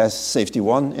in the Class Safety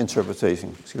 1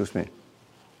 interpretation,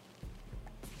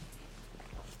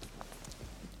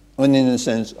 and in the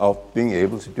sense of being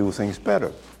able to do things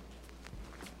better.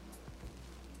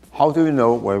 How do we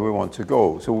know where we want to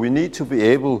go? So we need to be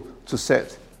able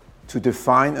to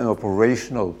define an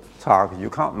operational target. You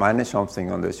can't manage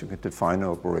something unless you can define an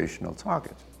operational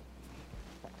target.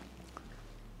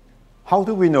 How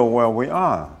do we know where we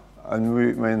are?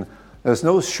 And there's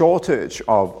no shortage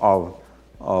of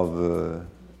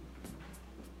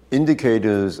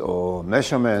indicators or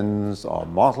measurements or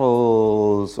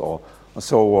models or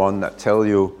so on that tell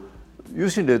you.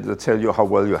 Usually they tell you how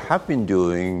well you have been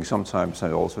doing. Sometimes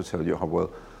they also tell you how well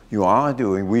you are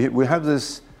doing. We have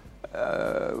this,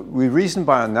 we reason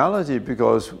by analogy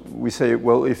because we say,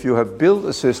 well, if you have built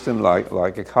a system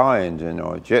like a car engine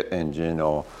or a jet engine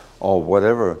or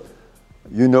whatever,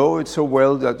 you know it so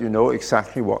well that you know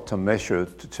exactly what to measure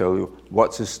to tell you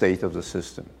what's the state of the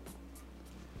system.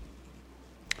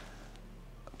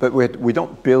 But we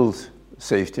don't build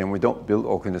safety and we don't build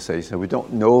organizations. We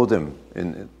don't know them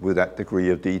with that degree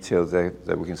of detail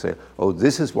that we can say, oh,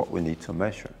 this is what we need to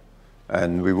measure.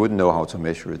 And we wouldn't know how to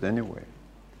measure it anyway.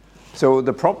 So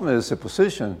the problem is the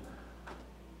position.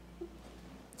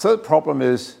 Third problem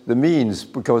is the means,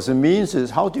 because the means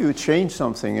is how do you change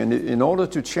something? And in order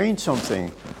to change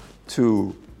something,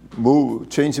 to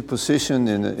change a position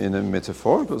in a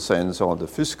metaphorical sense or the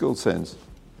physical sense,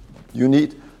 you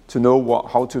need to know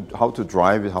how to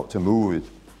drive it, how to move it.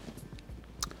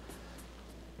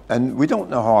 And we don't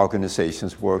know how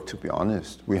organizations work, to be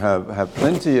honest. We have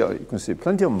plenty, you can see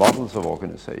plenty of models of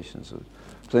organizations,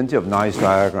 plenty of nice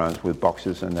diagrams with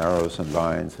boxes and arrows and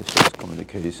lines that shows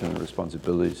communication,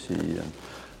 responsibility,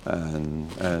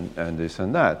 and this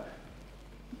and that.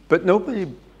 But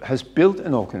nobody has built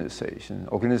an organization.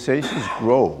 Organizations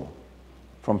grow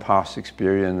from past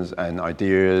experience and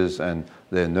ideas, and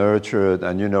they're nurtured,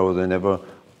 and they never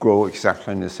grow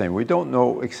exactly in the same. We don't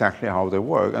know exactly how they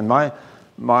work. And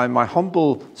my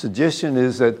humble suggestion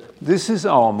is that this is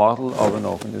our model of an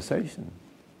organization.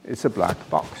 It's a black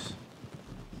box.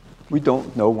 We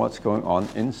don't know what's going on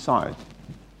inside.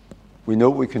 We know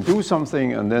we can do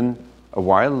something, and then a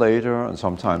while later, and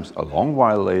sometimes a long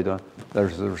while later,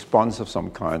 there's a response of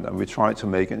some kind, and we try to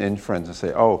make an inference and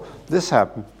say, oh, this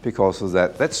happened because of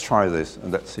that. Let's try this,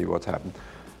 and let's see what happened.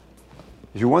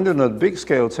 If you want to know a big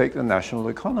scale, take the national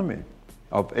economy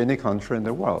of any country in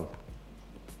the world.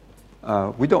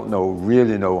 We don't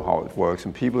really know how it works,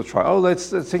 and people try, oh,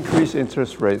 let's increase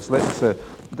interest rates,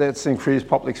 let's increase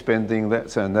public spending,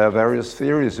 and there are various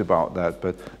theories about that,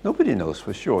 but nobody knows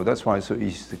for sure. That's why it's so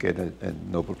easy to get a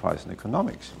Nobel Prize in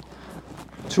economics.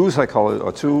 Two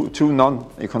psychologists or two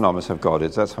non-economists have got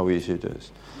it. That's how easy it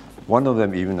is. One of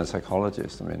them even a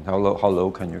psychologist. I mean, how low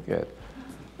can you get?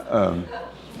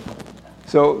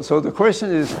 So the question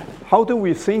is, how do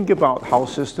we think about how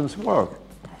systems work?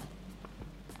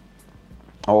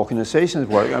 How organizations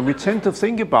work, and we tend to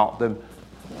think about them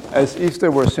as if they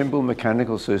were a simple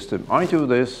mechanical system. I do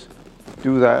this,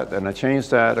 do that, and I change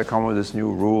that, I come with this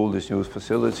new rule, this new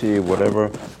facility, whatever,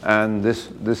 and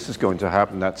this is going to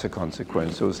happen, that's a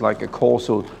consequence. So it's like a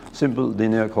causal, simple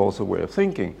linear causal way of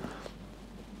thinking.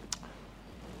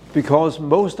 Because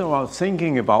most of our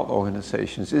thinking about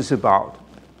organizations is about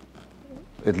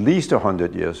at least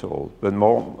 100 years old, but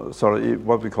more,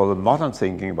 what we call the modern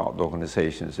thinking about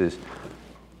organizations is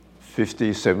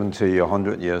 50, 70,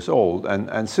 100 years old.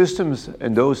 And systems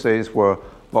in those days were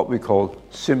what we call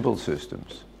simple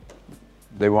systems.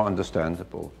 They were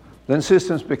understandable. Then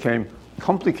systems became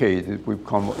complicated. We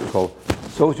become what we call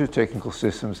socio-technical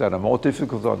systems that are more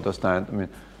difficult to understand. I mean,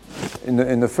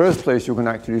 in the first place, you can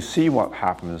actually see what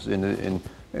happens.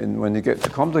 When you get to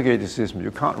complicated systems,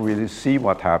 you can't really see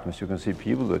what happens. You can see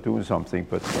people that are doing something,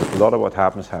 but a lot of what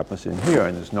happens in here,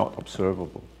 and it's not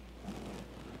observable.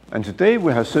 And today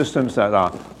we have systems that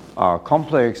are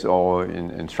complex or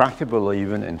intractable,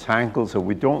 even entangled, so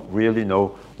we don't really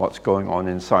know what's going on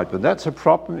inside. But that's a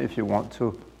problem if you want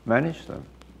to manage them.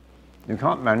 You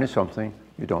can't manage something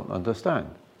you don't understand.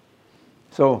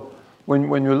 So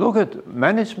when you look at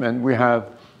management, we have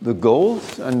the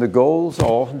goals, and the goals are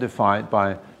often defined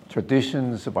by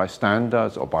traditions, by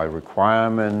standards, or by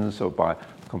requirements, or by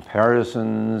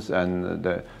comparisons, and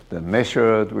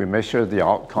we measure the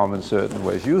outcome in certain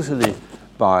ways, usually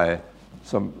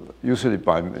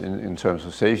in terms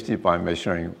of safety, by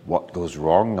measuring what goes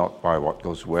wrong, not by what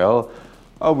goes well.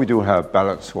 We do have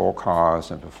balanced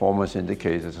scorecards and performance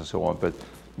indicators and so on, but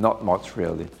not much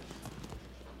really.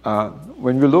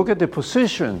 When we look at the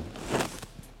position,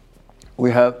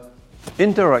 we have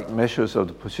indirect measures of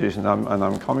the position, and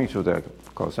I'm coming to that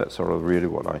because that's sort of really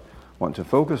what I want to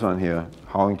focus on here,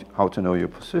 how to know your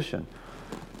position.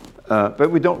 But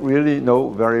we don't really know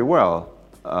very well.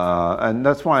 And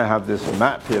that's why I have this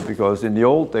map here, because in the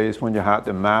old days when you had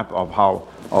the map of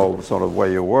sort of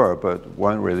where you were, but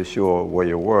weren't really sure where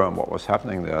you were and what was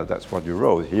happening there, that's what you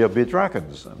wrote. Here be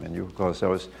dragons. I mean, because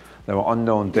there were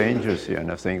unknown dangers here,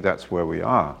 and I think that's where we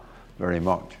are very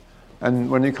much. And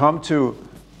when you come to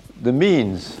the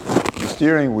means, the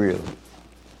steering wheel,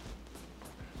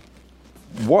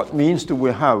 what means do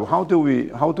we have? How do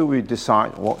we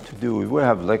decide what to do? We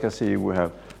have legacy, we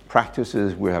have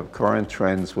practices, we have current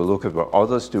trends, we look at what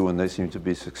others do and they seem to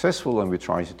be successful, and we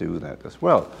try to do that as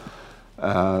well. There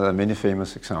are many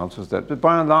famous examples of that. But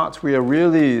by and large, we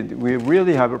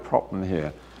really have a problem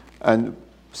here. And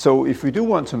so if we do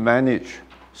want to manage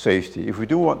safety, if we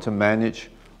do want to manage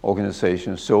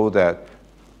organizations so that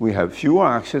we have fewer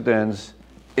accidents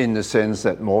in the sense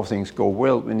that more things go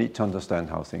well, we need to understand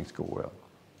how things go well.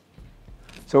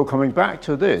 So coming back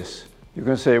to this, you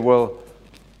can say, well,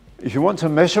 if you want a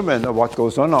measurement of what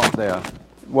goes on out there,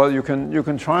 well, you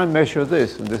can try and measure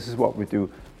this, and this is what we do.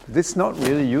 But it's not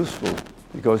really useful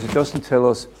because it doesn't tell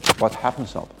us what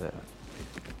happens up there.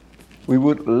 We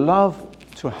would love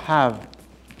to have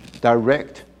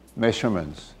direct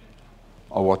measurements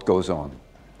of what goes on.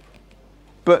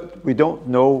 But we don't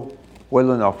know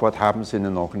well enough what happens in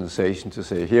an organization to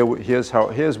say,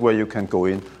 here's where you can go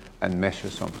in and measure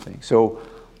something. So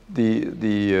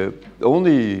the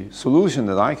only solution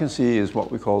that I can see is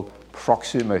what we call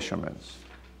proxy measurements.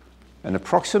 And a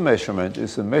proxy measurement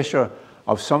is a measure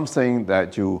of something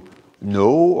that you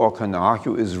know or can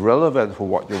argue is relevant for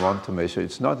what you want to measure.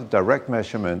 It's not a direct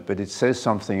measurement, but it says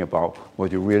something about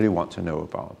what you really want to know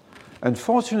about. And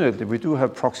fortunately, we do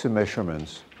have proxy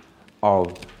measurements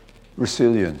of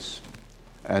resilience.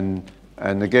 And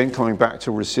again, coming back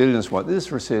to resilience, what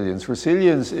is resilience?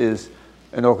 Resilience is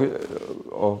an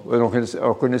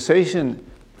organization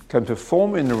can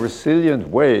perform in a resilient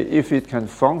way if it can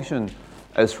function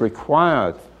as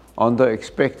required under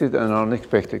expected and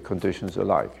unexpected conditions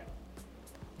alike.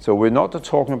 So we're not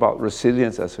talking about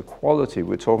resilience as a quality,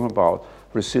 we're talking about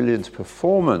resilience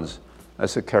performance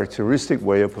as a characteristic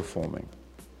way of performing.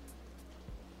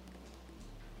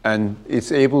 And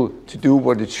it's able to do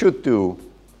what it should do,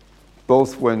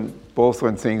 both when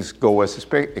things go as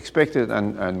expected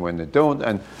and when they don't.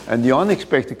 And the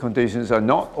unexpected conditions are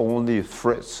not only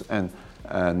threats and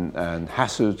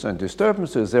hazards and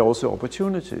disturbances, they're also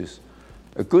opportunities.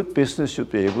 A good business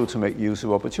should be able to make use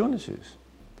of opportunities.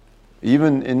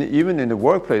 Even in the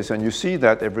workplace, and you see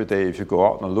that every day if you go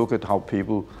out and look at how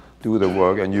people do the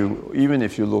work, and even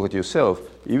if you look at yourself,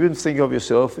 even think of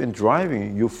yourself in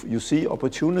driving, you see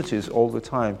opportunities all the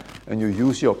time, and you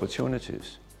use the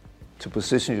opportunities to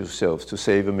position yourself, to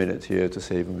save a minute here, to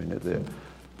save a minute there.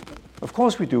 Of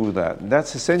course we do that, and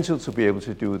that's essential to be able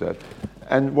to do that.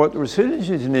 And what resilience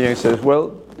engineering says,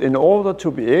 well, in order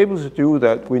to be able to do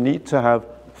that, we need to have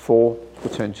 4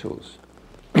 potentials.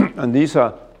 And these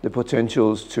are the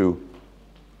potentials to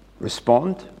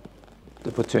respond,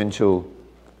 the potential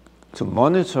to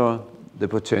monitor, the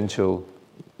potential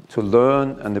to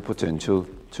learn, and the potential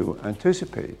to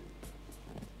anticipate.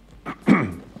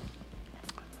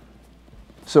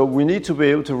 So we need to be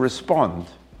able to respond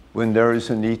when there is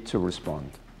a need to respond.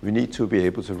 We need to be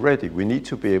able to ready. We need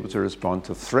to be able to respond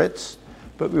to threats,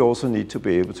 but we also need to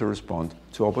be able to respond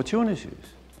to opportunities.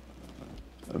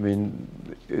 I mean,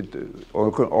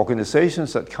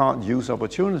 organizations that can't use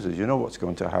opportunities, you know what's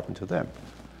going to happen to them.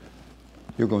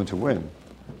 You're going to win.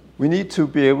 We need to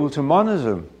be able to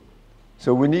monitor them.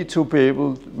 So we need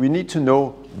to know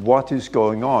what is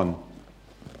going on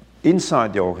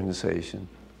inside the organization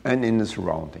and in the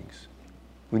surroundings.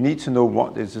 We need to know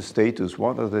what is the status,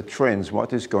 what are the trends,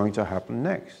 what is going to happen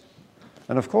next.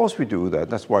 And of course we do that.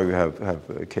 That's why we have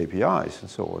KPIs and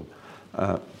so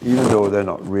on, even though they're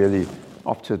not really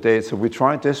up to date. So we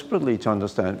try desperately to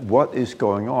understand what is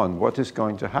going on, what is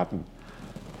going to happen.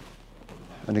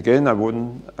 And again,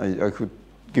 I could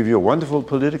give you a wonderful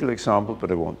political example,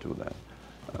 but I won't do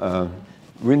that.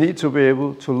 We need to be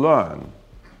able to learn.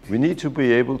 We need to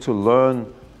be able to learn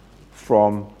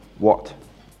from what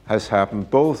has happened,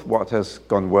 both what has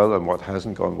gone well and what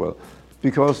hasn't gone well.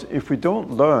 Because if we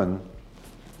don't learn,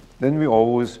 then we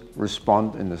always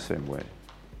respond in the same way.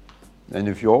 And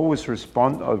if you always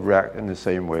respond or react in the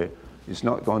same way, it's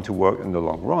not going to work in the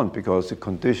long run because the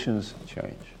conditions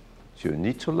change. So you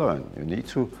need to learn. You need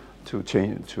to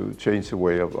change the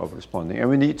way of responding. And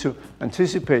we need to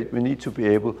anticipate. We need to be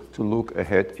able to look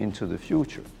ahead into the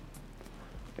future,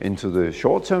 into the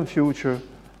short-term future,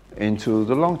 into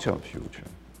the long-term future.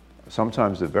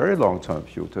 Sometimes the very long-term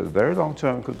future. The very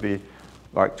long-term could be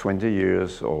like 20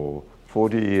 years or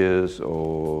 40 years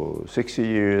or 60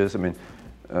 years. I mean,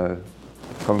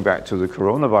 coming back to the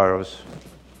coronavirus,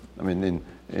 I mean,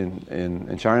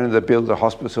 in China, they built a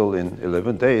hospital in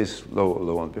 11 days,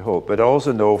 lo and behold. But I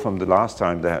also know from the last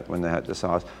time when they had the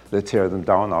SARS, they tear them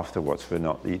down afterwards for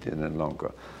not needed any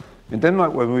longer. In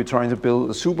Denmark, when we're trying to build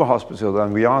a super hospital,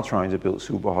 and we are trying to build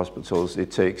super hospitals,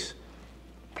 it takes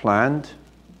planned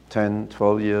 10,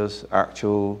 12 years,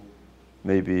 actual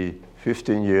maybe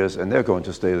 15 years, and they're going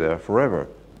to stay there forever.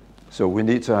 So we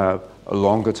need to have a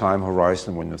longer time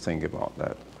horizon when you think about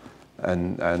that.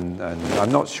 And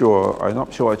I'm not sure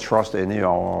I trust any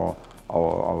of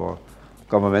our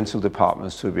governmental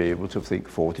departments to be able to think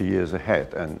 40 years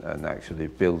ahead and actually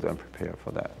build and prepare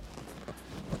for that.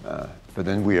 But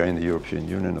then we are in the European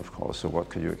Union, of course, so what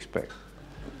could you expect?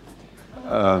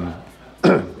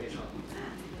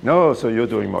 No, so you're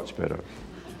doing much better.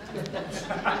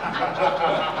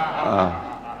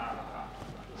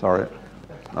 Sorry.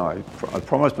 No, I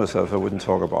promised myself I wouldn't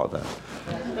talk about that.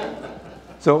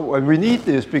 So we need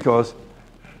this because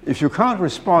if you can't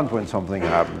respond when something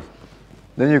happens,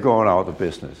 then you're going out of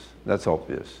business. That's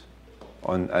obvious.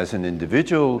 As an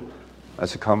individual,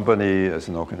 as a company, as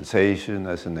an organization,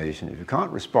 as a nation, if you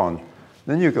can't respond,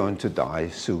 then you're going to die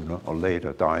sooner or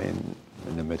later, die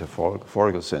in the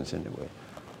metaphorical sense anyway.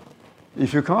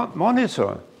 If you can't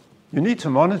monitor, you need to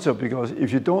monitor, because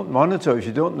if you don't monitor, if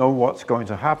you don't know what's going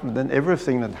to happen, then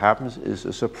everything that happens is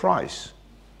a surprise.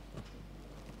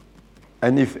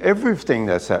 And if everything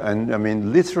and I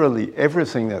mean literally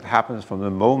everything that happens from the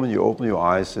moment you open your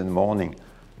eyes in the morning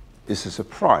is a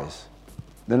surprise,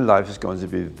 then life is going to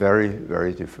be very,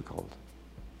 very difficult.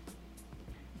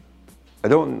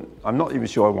 I'm not even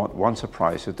sure I want one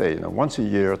surprise a day. Once a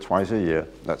year or twice a year,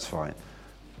 that's fine.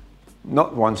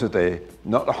 Not once a day,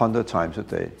 not 100 times a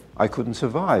day. I couldn't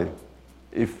survive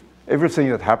if everything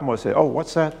that happened was say, oh,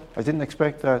 what's that? I didn't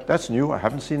expect that. That's new. I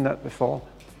haven't seen that before.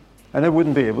 And I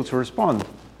wouldn't be able to respond.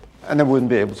 And I wouldn't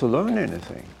be able to learn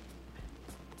anything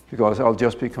because I'll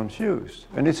just be confused.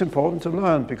 And it's important to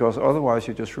learn because otherwise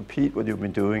you just repeat what you've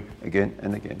been doing again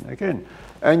and again and again.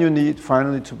 And you need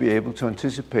finally to be able to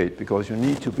anticipate because you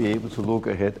need to be able to look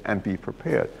ahead and be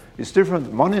prepared. It's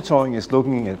different. Monitoring is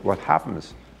looking at what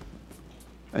happens.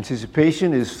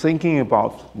 Anticipation is thinking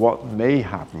about what may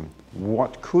happen,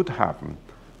 what could happen,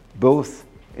 both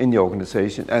in the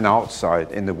organization and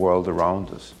outside in the world around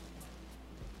us.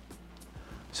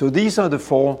 So these are the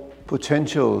 4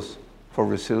 potentials for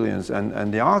resilience.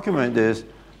 And the argument is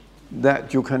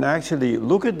that you can actually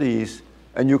look at these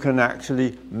and you can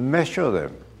actually measure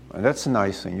them. And that's a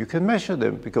nice thing. You can measure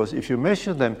them because if you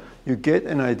measure them, you get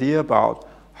an idea about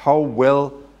how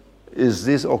well is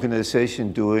this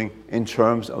organization doing in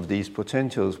terms of these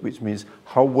potentials, which means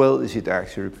how well is it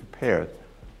actually prepared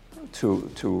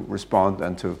to respond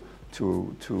and to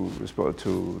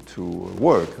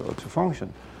work or to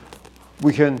function.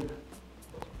 We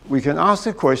can ask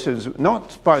the questions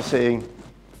not by saying,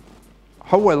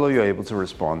 how well are you able to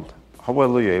respond? How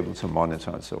well are you able to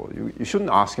monitor and so on? You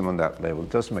shouldn't ask him on that level. It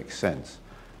doesn't make sense.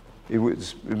 It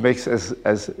makes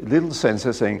as little sense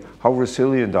as saying, how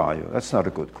resilient are you? That's not a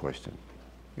good question.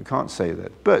 You can't say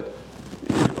that. But,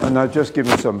 and I've just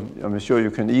given some, I'm sure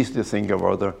you can easily think of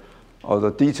other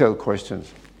detailed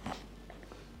questions.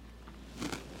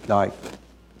 Like,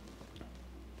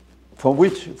 for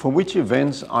which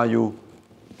events are you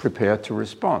prepared to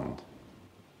respond?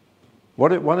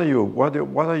 What have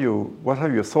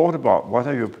you thought about? What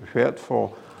are you prepared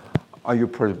for? Are your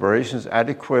preparations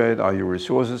adequate? Are your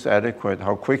resources adequate?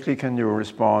 How quickly can you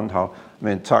respond?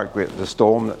 The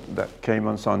storm that came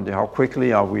on Sunday, how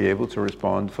quickly are we able to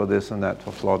respond for this and that,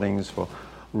 for floodings, for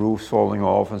roofs falling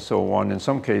off and so on? In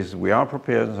some cases we are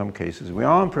prepared, in some cases we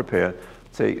aren't prepared.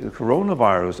 Say the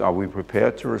coronavirus, are we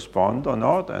prepared to respond or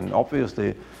not? And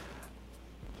obviously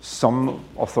some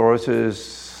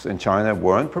authorities in China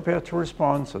weren't prepared to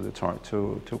respond, so they tried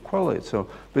to quell it.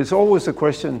 But it's always a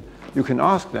question you can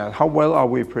ask that. How well are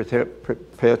we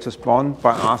prepared to respond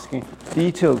by asking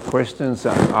detailed questions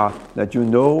that you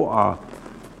know are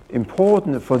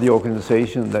important for the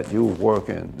organization that you work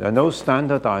in? There are no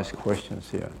standardized questions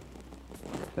here.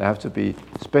 There have to be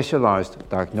specialized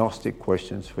diagnostic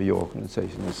questions for your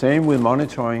organization. The same with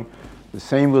monitoring, the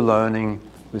same with learning,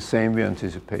 the same with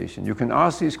anticipation. You can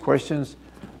ask these questions.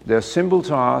 They're simple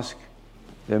to ask,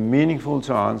 they're meaningful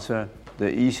to answer, they're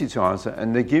easy to answer,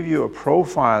 and they give you a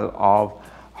profile of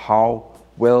how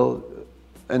well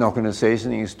an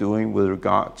organization is doing with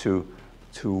regard to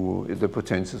the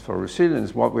potentials for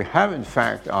resilience. What we have, in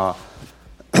fact, are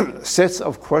sets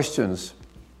of questions,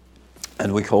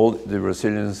 and we call it the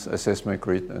Resilience Assessment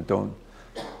Grid. And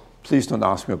please don't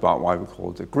ask me about why we call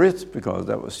it the grid, because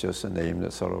that was just a name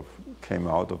that sort of came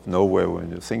out of nowhere when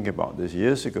you think about this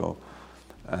years ago.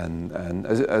 And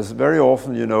as very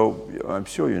often, you know, I'm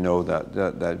sure you know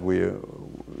that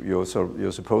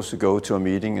you're supposed to go to a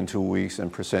meeting in 2 weeks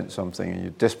and present something, and you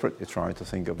desperately try to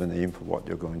think of a name for what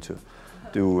you're going to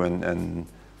do, and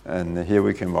here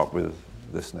we came up with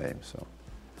this name. So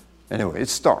anyway,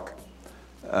 it's stuck.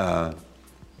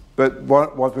 But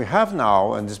what we have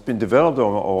now, and it's been developed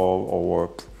over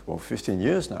 15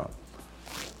 years now,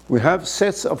 we have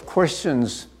sets of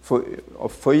questions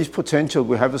for each potential.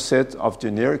 We have a set of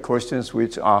generic questions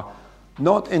which are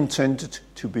not intended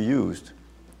to be used,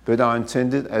 but are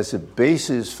intended as a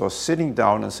basis for sitting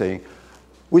down and saying,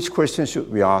 which questions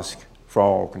should we ask for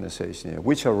our organization here,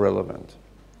 which are relevant.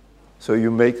 So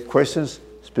you make questions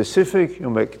specific, you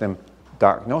make them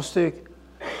diagnostic,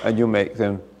 and you make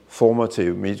them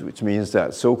formative, which means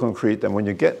that so concrete that when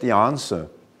you get the answer,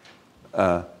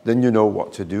 then you know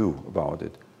what to do about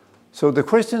it. So the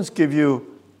questions give you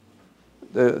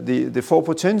the four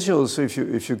potentials. If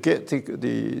you get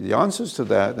the answers to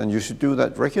that, and you should do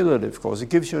that regularly, of course, it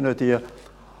gives you an idea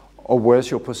of where's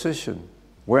your position,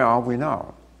 where are we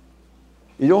now.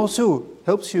 It also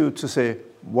helps you to say,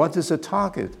 what is the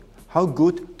target? How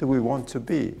good do we want to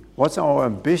be? What's our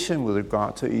ambition with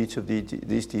regard to each of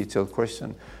these detailed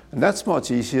questions? And that's much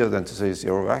easier than to say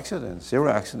zero accidents. Zero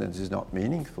accidents is not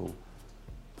meaningful.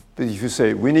 But if you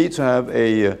say we need to have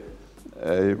a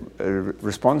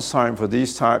response time for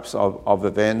these types of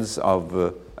events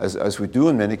as we do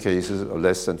in many cases,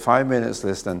 less than 5 minutes,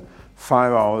 less than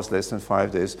 5 hours, less than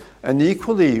 5 days. And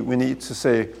equally, we need to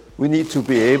say we need to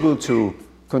be able to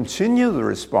continue the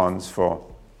response for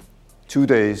 2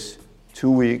 days, 2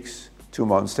 weeks, 2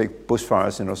 months. Take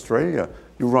bushfires in Australia.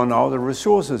 You run out of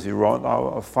resources, you run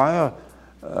out of firefighter,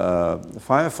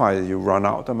 you run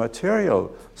out of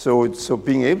material. So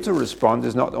being able to respond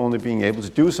is not only being able to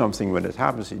do something when it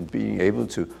happens, it's being able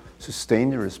to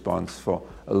sustain the response for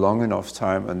a long enough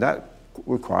time, and that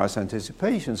requires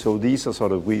anticipation. So these are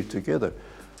sort of weaved together.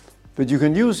 But you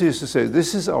can use this to say,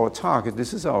 this is our target,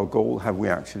 this is our goal, have we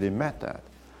actually met that?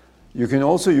 You can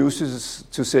also use this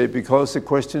to say, because the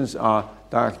questions are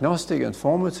diagnostic and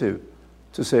formative,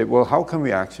 to say, well, how can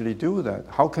we actually do that?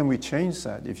 How can we change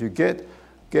that? If you get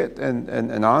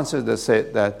an answer that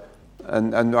said that,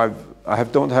 and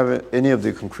don't have any of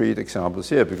the concrete examples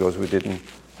here because we didn't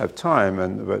have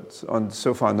time, but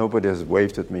so far nobody has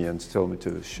waved at me and told me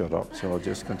to shut up, so I'll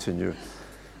just continue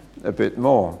a bit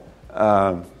more.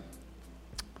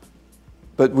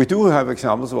 But we do have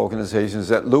examples of organizations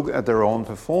that look at their own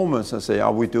performance and say,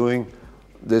 are we doing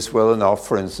this well enough,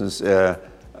 for instance,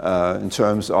 in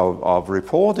terms of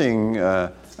reporting,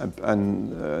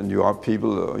 and you ask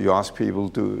people,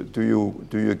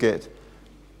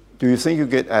 do you think you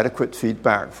get adequate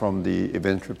feedback from the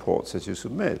event reports that you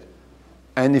submit?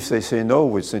 And if they say no,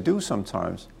 which they do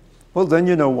sometimes, well, then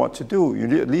you know what to do.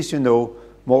 At least you know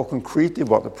more concretely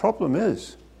what the problem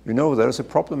is. You know there is a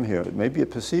problem here. It may be a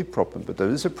perceived problem, but there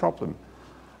is a problem.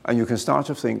 And you can start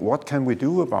to think, what can we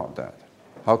do about that?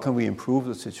 How can we improve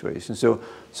the situation? So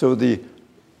the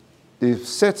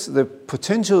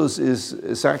potentials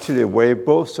is actually a way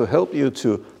both to help you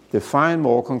to define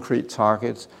more concrete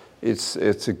targets. It's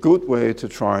a good way to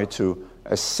try to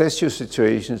assess your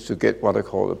situations, to get what I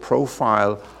call a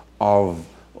profile of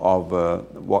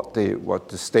what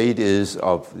the state is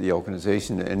of the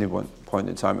organization at any one point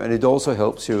in time. And it also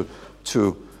helps you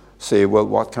to say, well,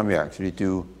 what can we actually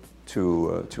do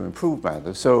to improve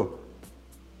matters? So,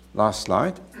 last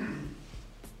slide.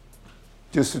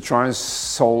 Just to try and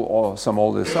sum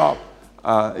all this up,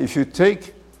 if you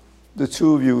take the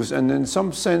two views, and in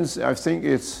some sense, I think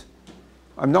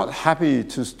I'm not happy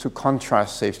to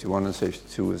contrast safety 1 and safety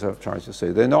 2, as I've tried to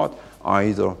say. They're not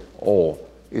either or.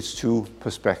 it's two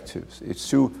perspectives. It's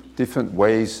two different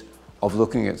ways of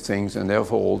looking at things, and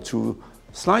therefore all two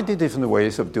slightly different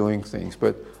ways of doing things.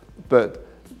 But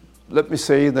let me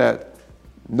say that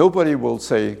nobody will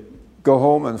say, go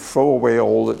home and throw away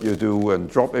all that you do and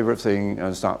drop everything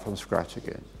and start from scratch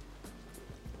again.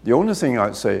 The only thing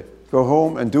I'd say, go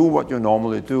home and do what you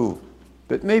normally do,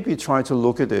 but maybe try to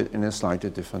look at it in a slightly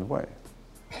different way.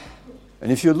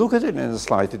 And if you look at it in a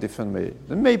slightly different way,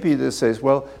 then maybe this says,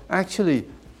 well, actually,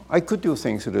 I could do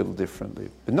things a little differently,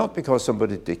 but not because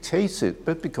somebody dictates it,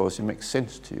 but because it makes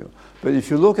sense to you. But if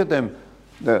you look at them,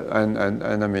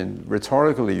 and I mean,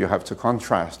 rhetorically, you have to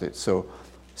contrast it. So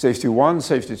safety 1,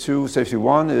 safety 2, safety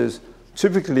 1 is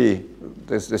typically,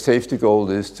 the safety goal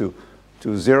is to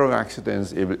zero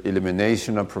accidents,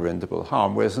 elimination of preventable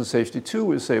harm, whereas in safety 2,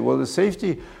 we say, well, the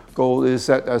safety goal is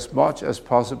that as much as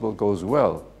possible goes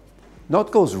well,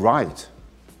 not goes right,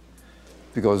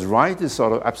 because right is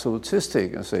sort of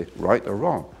absolutistic and say right or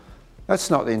wrong. That's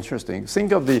not interesting.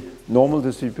 Think of the normal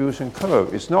distribution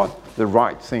curve. It's not the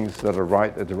right things that are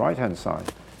right at the right-hand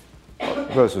side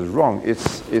versus wrong.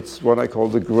 It's what I call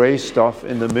the gray stuff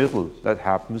in the middle that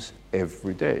happens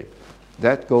every day.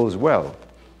 That goes well,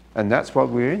 and that's what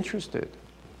we're interested.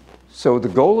 So the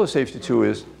goal of safety 2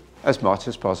 is as much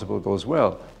as possible goes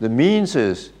well. The means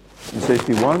is, in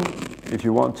safety 1, if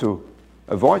you want to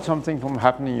avoid something from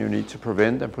happening, you need to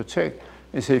prevent and protect.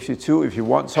 In safety 2, if you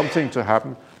want something to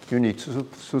happen, you need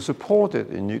to support it,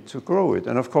 and you need to grow it.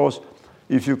 And of course,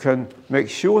 if you can make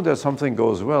sure that something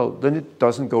goes well, then it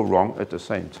doesn't go wrong at the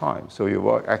same time. So you've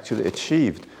actually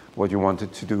achieved what you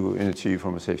wanted to do and achieve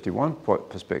from a safety 1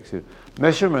 perspective.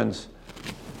 Measurements,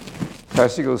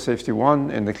 classical safety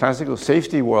 1, in the classical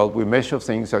safety world, we measure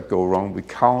things that go wrong. We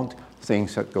count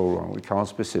things that go wrong. We count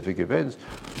specific events.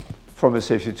 From a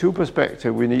safety 2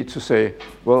 perspective, we need to say,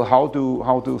 well, how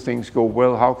do things go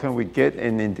well? How can we get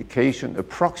an indication, a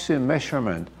proxy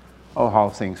measurement of how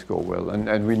things go well?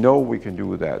 And we know we can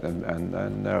do that,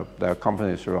 and there are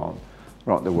companies around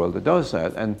the world that does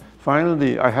that. And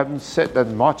finally, I haven't said that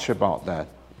much about that,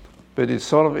 but it's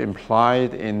sort of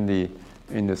implied in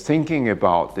the thinking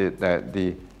about it that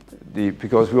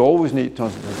because we always need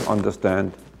to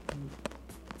understand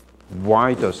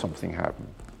why does something happen.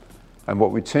 And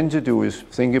what we tend to do is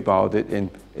think about it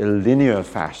in a linear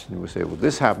fashion. We say, well,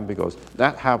 this happened because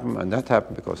that happened, and that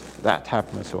happened because that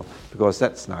happened, and so on, because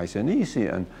that's nice and easy.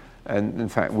 And in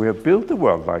fact, we have built the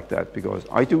world like that, because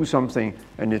I do something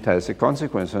and it has a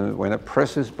consequence. And when I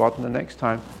press this button the next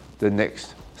time, the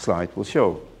next slide will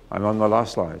show. I'm on my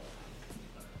last slide.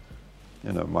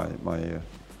 You know,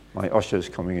 my usher is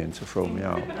coming in to throw me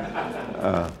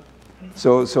out.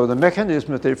 So the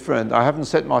mechanism is different. I haven't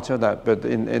said much of that, but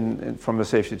from a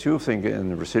safety 2 thinking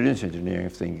and resilience engineering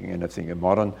thinking, and I think a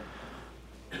modern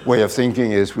way of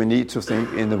thinking is we need to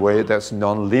think in a way that's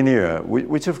non-linear,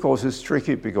 which of course is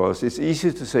tricky because it's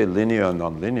easy to say linear and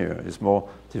non-linear. It's more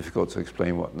difficult to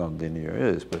explain what non-linear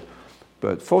is.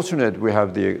 But fortunately, we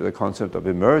have the concept of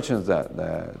emergence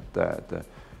that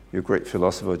your great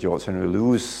philosopher George Henry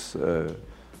Lewis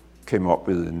came up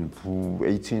with in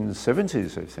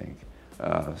 1870s, I think.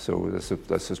 So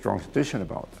that's a strong tradition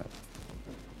about that.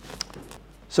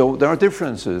 So there are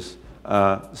differences.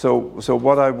 So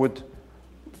what I've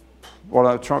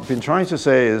been trying to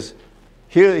say is,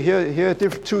 here are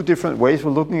two different ways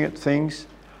we're looking at things.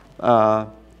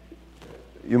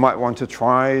 You might want to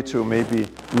try to maybe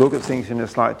look at things in a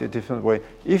slightly different way.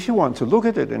 If you want to look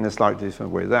at it in a slightly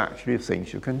different way, there are actually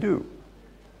things you can do.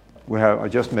 I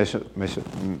just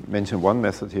mentioned one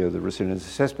method here, the resilience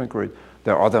assessment grid.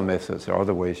 There are other methods, there are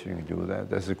other ways you can do that.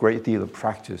 There's a great deal of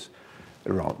practice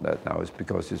around that now. It's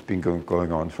because it's been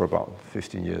going on for about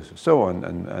 15 years or so,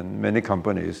 and many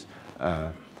companies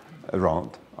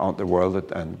around the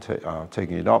world are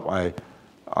taking it up.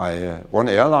 One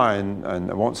airline, and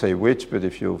I won't say which, but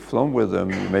if you've flown with them,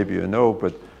 maybe you know,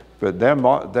 but their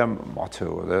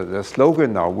motto, their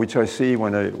slogan now, which I see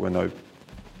when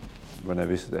I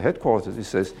visit the headquarters, it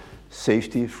says,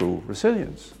 safety through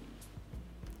resilience.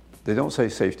 They don't say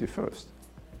safety first.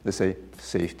 They say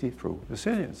safety through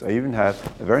resilience. I even have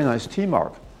a very nice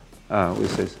T-mark which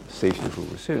says safety through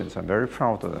resilience. I'm very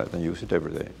proud of that and use it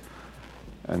every day.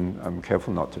 And I'm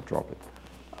careful not to drop it.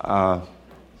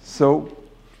 So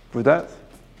with that,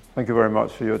 thank you very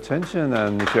much for your attention,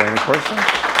 and if you have any questions.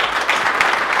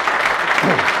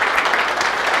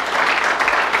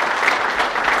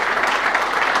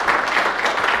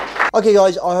 Okay,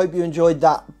 guys, I hope you enjoyed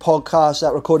that podcast,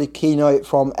 that recorded keynote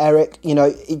from Eric. You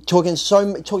know, he talks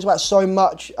about so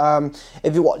much.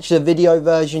 If you watch the video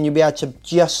version, you'll be able to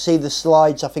just see the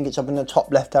slides. I think it's up in the top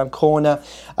left-hand corner.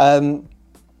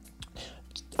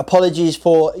 apologies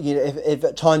for, if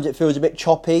at times it feels a bit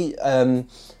choppy.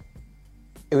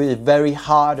 It was a very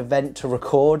hard event to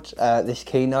record, this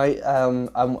keynote,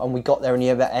 and we got there in the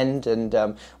other end,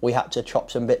 and we had to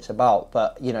chop some bits about,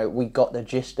 but we got the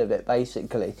gist of it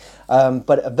basically.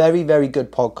 But a very, very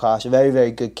good podcast, a very,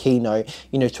 very good keynote.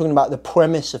 Talking about the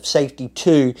premise of Safety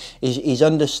 2 is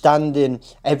understanding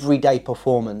everyday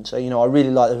performance. I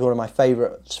really like, it was one of my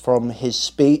favourites from his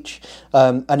speech,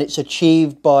 and it's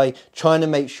achieved by trying to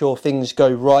make sure things go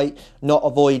right, not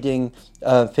avoiding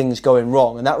things going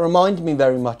wrong. And that reminded me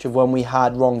very much of when we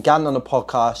had Ron Gann on the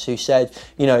podcast, who said,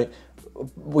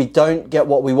 we don't get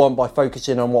what we want by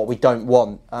focusing on what we don't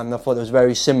want. And I thought it was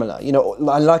very similar. And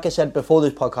like I said before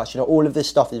this podcast, all of this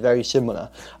stuff is very similar.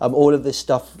 All of this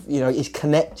stuff, is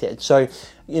connected. So,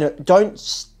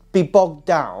 don't be bogged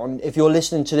down if you're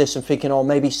listening to this and thinking, oh,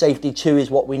 maybe Safety 2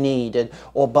 is what we need,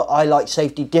 but I like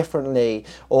safety differently,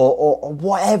 or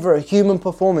whatever, human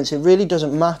performance. It really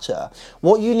doesn't matter.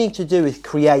 What you need to do is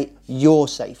create your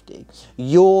safety,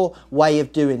 your way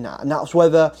of doing that. And that's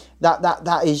whether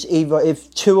that is either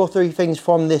if 2 or 3 things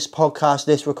from this podcast,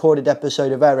 this recorded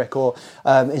episode of Eric, or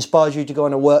inspires you to go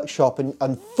on a workshop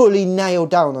and fully nail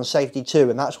down on Safety 2,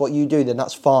 and that's what you do, then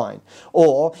that's fine.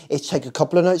 Or it's take a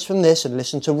couple of notes from this and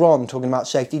listen to Ron talking about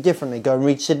safety differently. Go and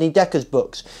read Sidney Decker's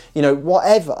books.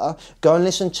 Whatever. Go and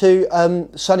listen to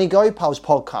Sonny Gopal's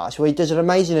podcast, where he does an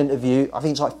amazing interview. I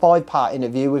think it's like 5-part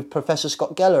interview with Professor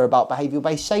Scott Geller about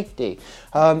behavioural-based safety.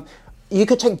 You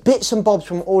could take bits and bobs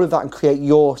from all of that and create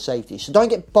your safety. So don't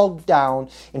get bogged down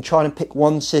in trying to pick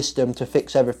one system to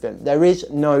fix everything. There is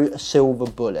no silver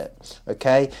bullet,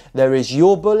 okay? There is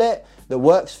your bullet that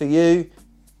works for you.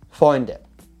 Find it.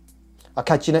 I'll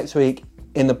catch you next week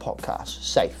in the podcast.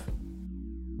 Safe.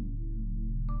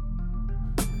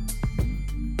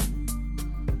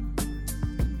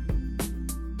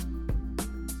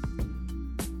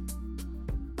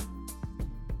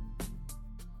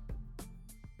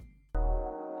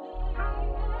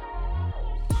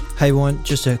 Hey everyone,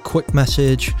 just a quick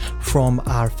message from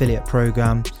our affiliate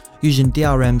program. Using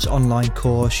DRM's online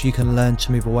course, you can learn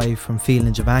to move away from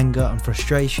feelings of anger and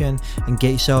frustration and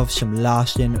get yourself some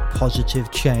lasting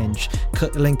positive change.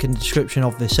 Click the link in the description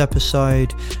of this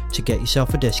episode to get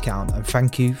yourself a discount, and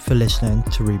thank you for listening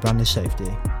to Rebranding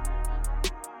Safety.